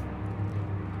go.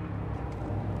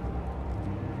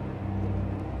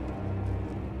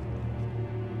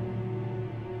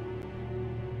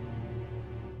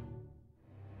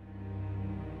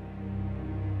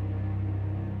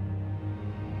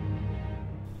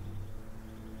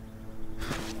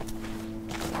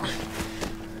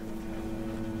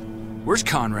 Where's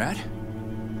Conrad?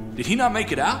 Did he not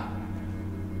make it out?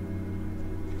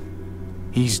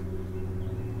 He's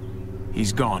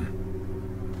gone.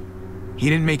 He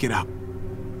didn't make it out.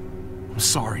 I'm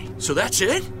sorry. So that's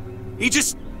it? He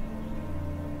just...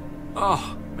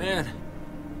 Oh, man.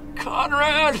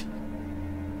 Conrad!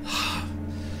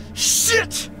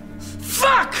 Shit!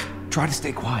 Fuck! Try to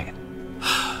stay quiet.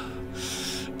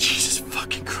 Jesus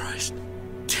fucking Christ.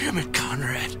 Damn it,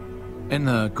 Conrad. And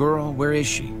the girl, where is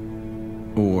she?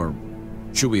 Or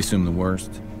should we assume the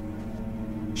worst?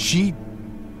 She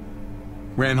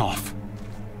ran off.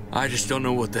 I just don't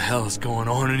know what the hell is going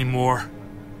on anymore.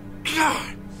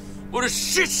 God, what a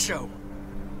shit show!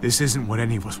 This isn't what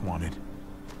any of us wanted.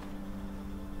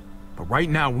 But right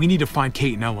now, we need to find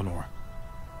Kate and Eleanor.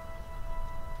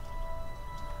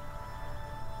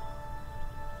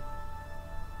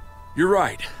 You're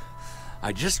right.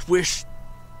 I just wish...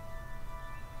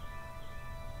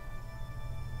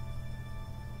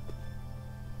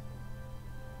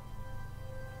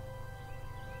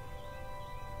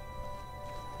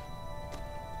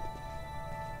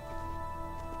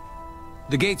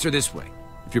 The gates are this way.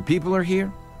 If your people are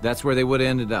here, that's where they would have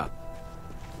ended up.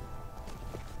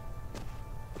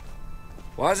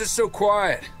 Why is it so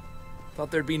quiet? Thought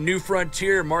there'd be New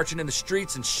Frontier marching in the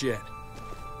streets and shit.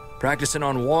 Practicing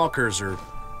on walkers or...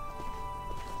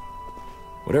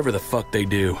 whatever the fuck they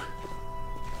do.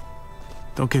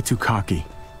 Don't get too cocky.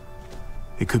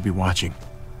 They could be watching.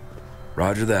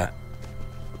 Roger that.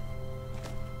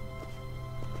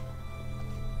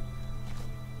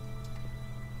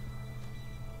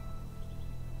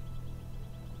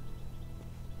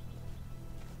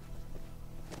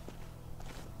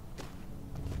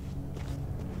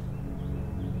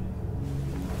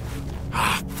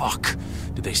 Fuck.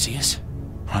 Did they see us?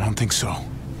 I don't think so.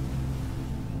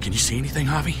 Can you see anything,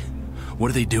 Javi? What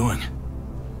are they doing?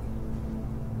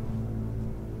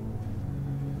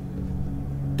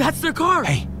 That's their car!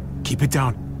 Hey, keep it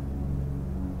down.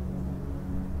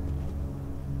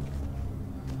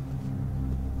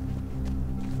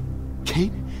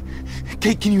 Kate?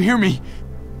 Kate, can you hear me?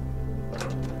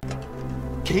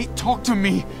 Kate, talk to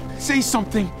me. Say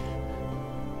something.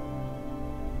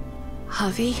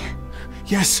 Javi?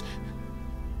 Yes.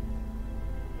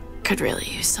 Could really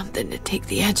use something to take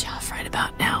the edge off right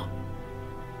about now.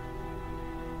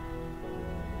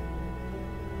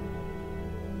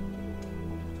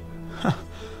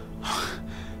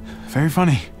 Very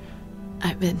funny.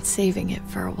 I've been saving it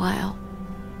for a while.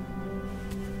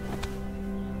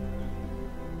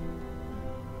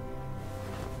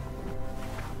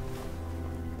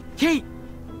 Kate!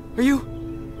 Are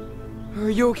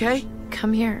you okay?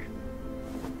 Come here.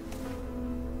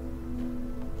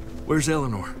 Where's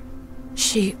Eleanor?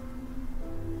 She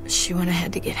went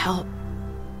ahead to get help.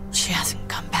 She hasn't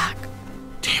come back.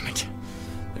 Damn it.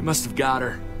 They must have got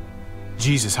her.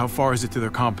 Jesus, how far is it to their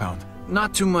compound?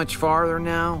 Not too much farther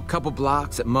now. A couple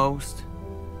blocks at most.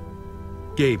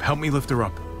 Gabe, help me lift her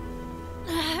up.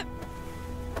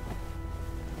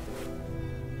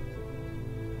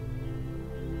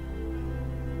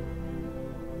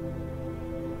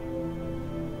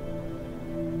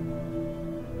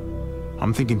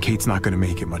 I'm thinking Kate's not gonna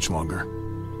make it much longer.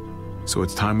 So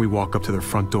it's time we walk up to their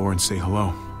front door and say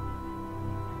hello.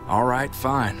 All right,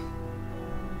 fine.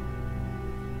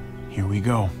 Here we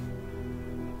go.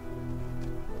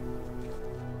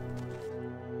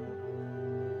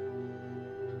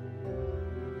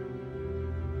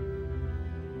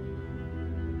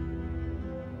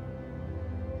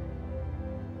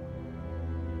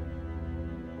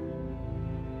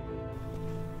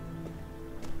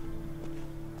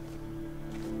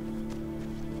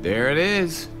 There it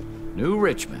is. New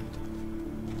Richmond.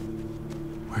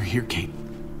 We're here, Kate.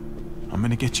 I'm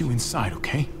gonna get you inside,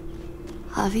 okay?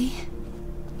 Javi,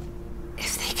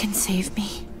 if they can save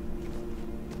me,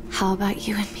 how about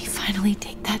you and me finally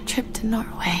take that trip to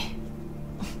Norway?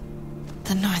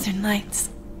 The Northern Lights.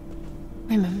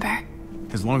 Remember?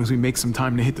 As long as we make some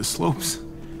time to hit the slopes,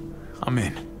 I'm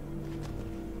in.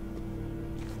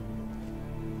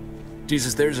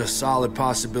 Jesus, there's a solid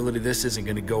possibility this isn't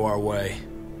gonna go our way.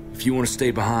 If you want to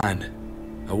stay behind,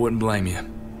 I wouldn't blame you.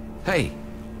 Hey,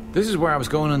 this is where I was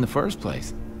going in the first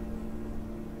place.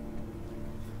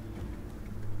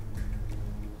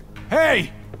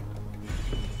 Hey!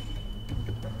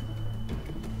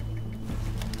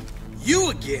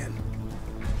 You again?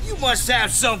 You must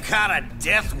have some kind of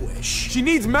death wish. She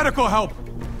needs medical help.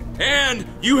 And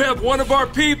you have one of our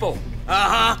people.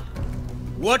 Uh-huh.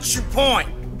 What's your point?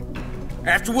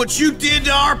 After what you did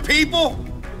to our people?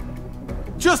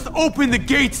 Just open the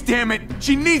gates, damn it!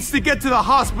 She needs to get to the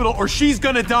hospital or she's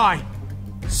gonna die.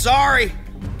 Sorry,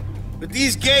 but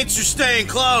these gates are staying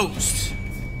closed.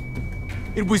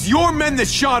 It was your men that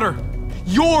shot her.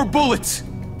 Your bullets.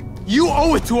 You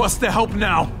owe it to us to help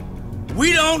now.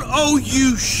 We don't owe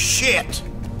you shit.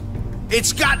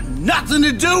 It's got nothing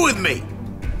to do with me.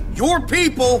 Your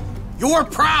people, your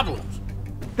problems.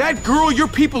 That girl your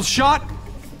people shot,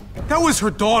 that was her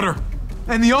daughter.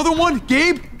 And the other one,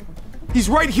 Gabe? He's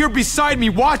right here beside me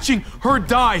watching her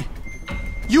die.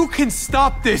 You can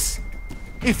stop this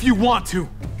if you want to.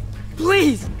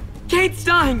 Please! Kate's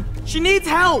dying! She needs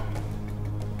help!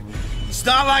 It's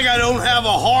not like I don't have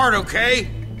a heart, okay?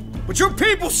 But your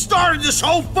people started this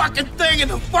whole fucking thing in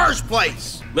the first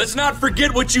place. Let's not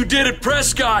forget what you did at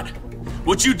Prescott.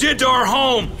 What you did to our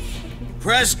home.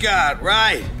 Prescott,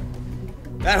 right.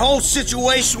 That whole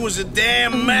situation was a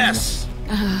damn mess.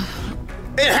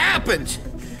 It happened.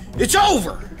 It's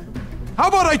over! How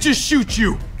about I just shoot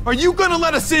you? Are you gonna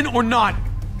let us in or not?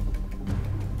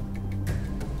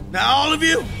 Now all of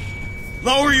you,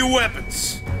 lower your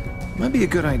weapons. Might be a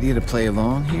good idea to play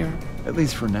along here, at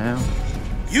least for now.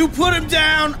 You put him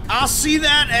down, I'll see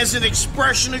that as an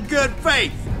expression of good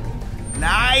faith.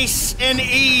 Nice and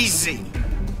easy.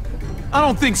 I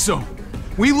don't think so.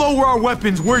 We lower our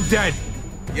weapons, we're dead.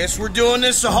 Guess we're doing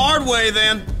this the hard way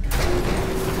then.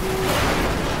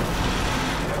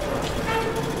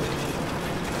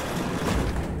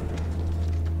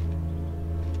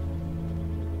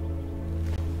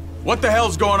 What the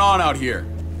hell's going on out here?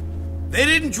 They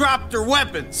didn't drop their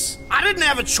weapons. I didn't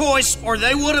have a choice, or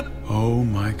they would have... Oh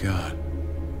my God.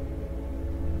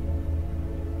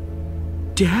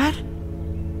 Dad?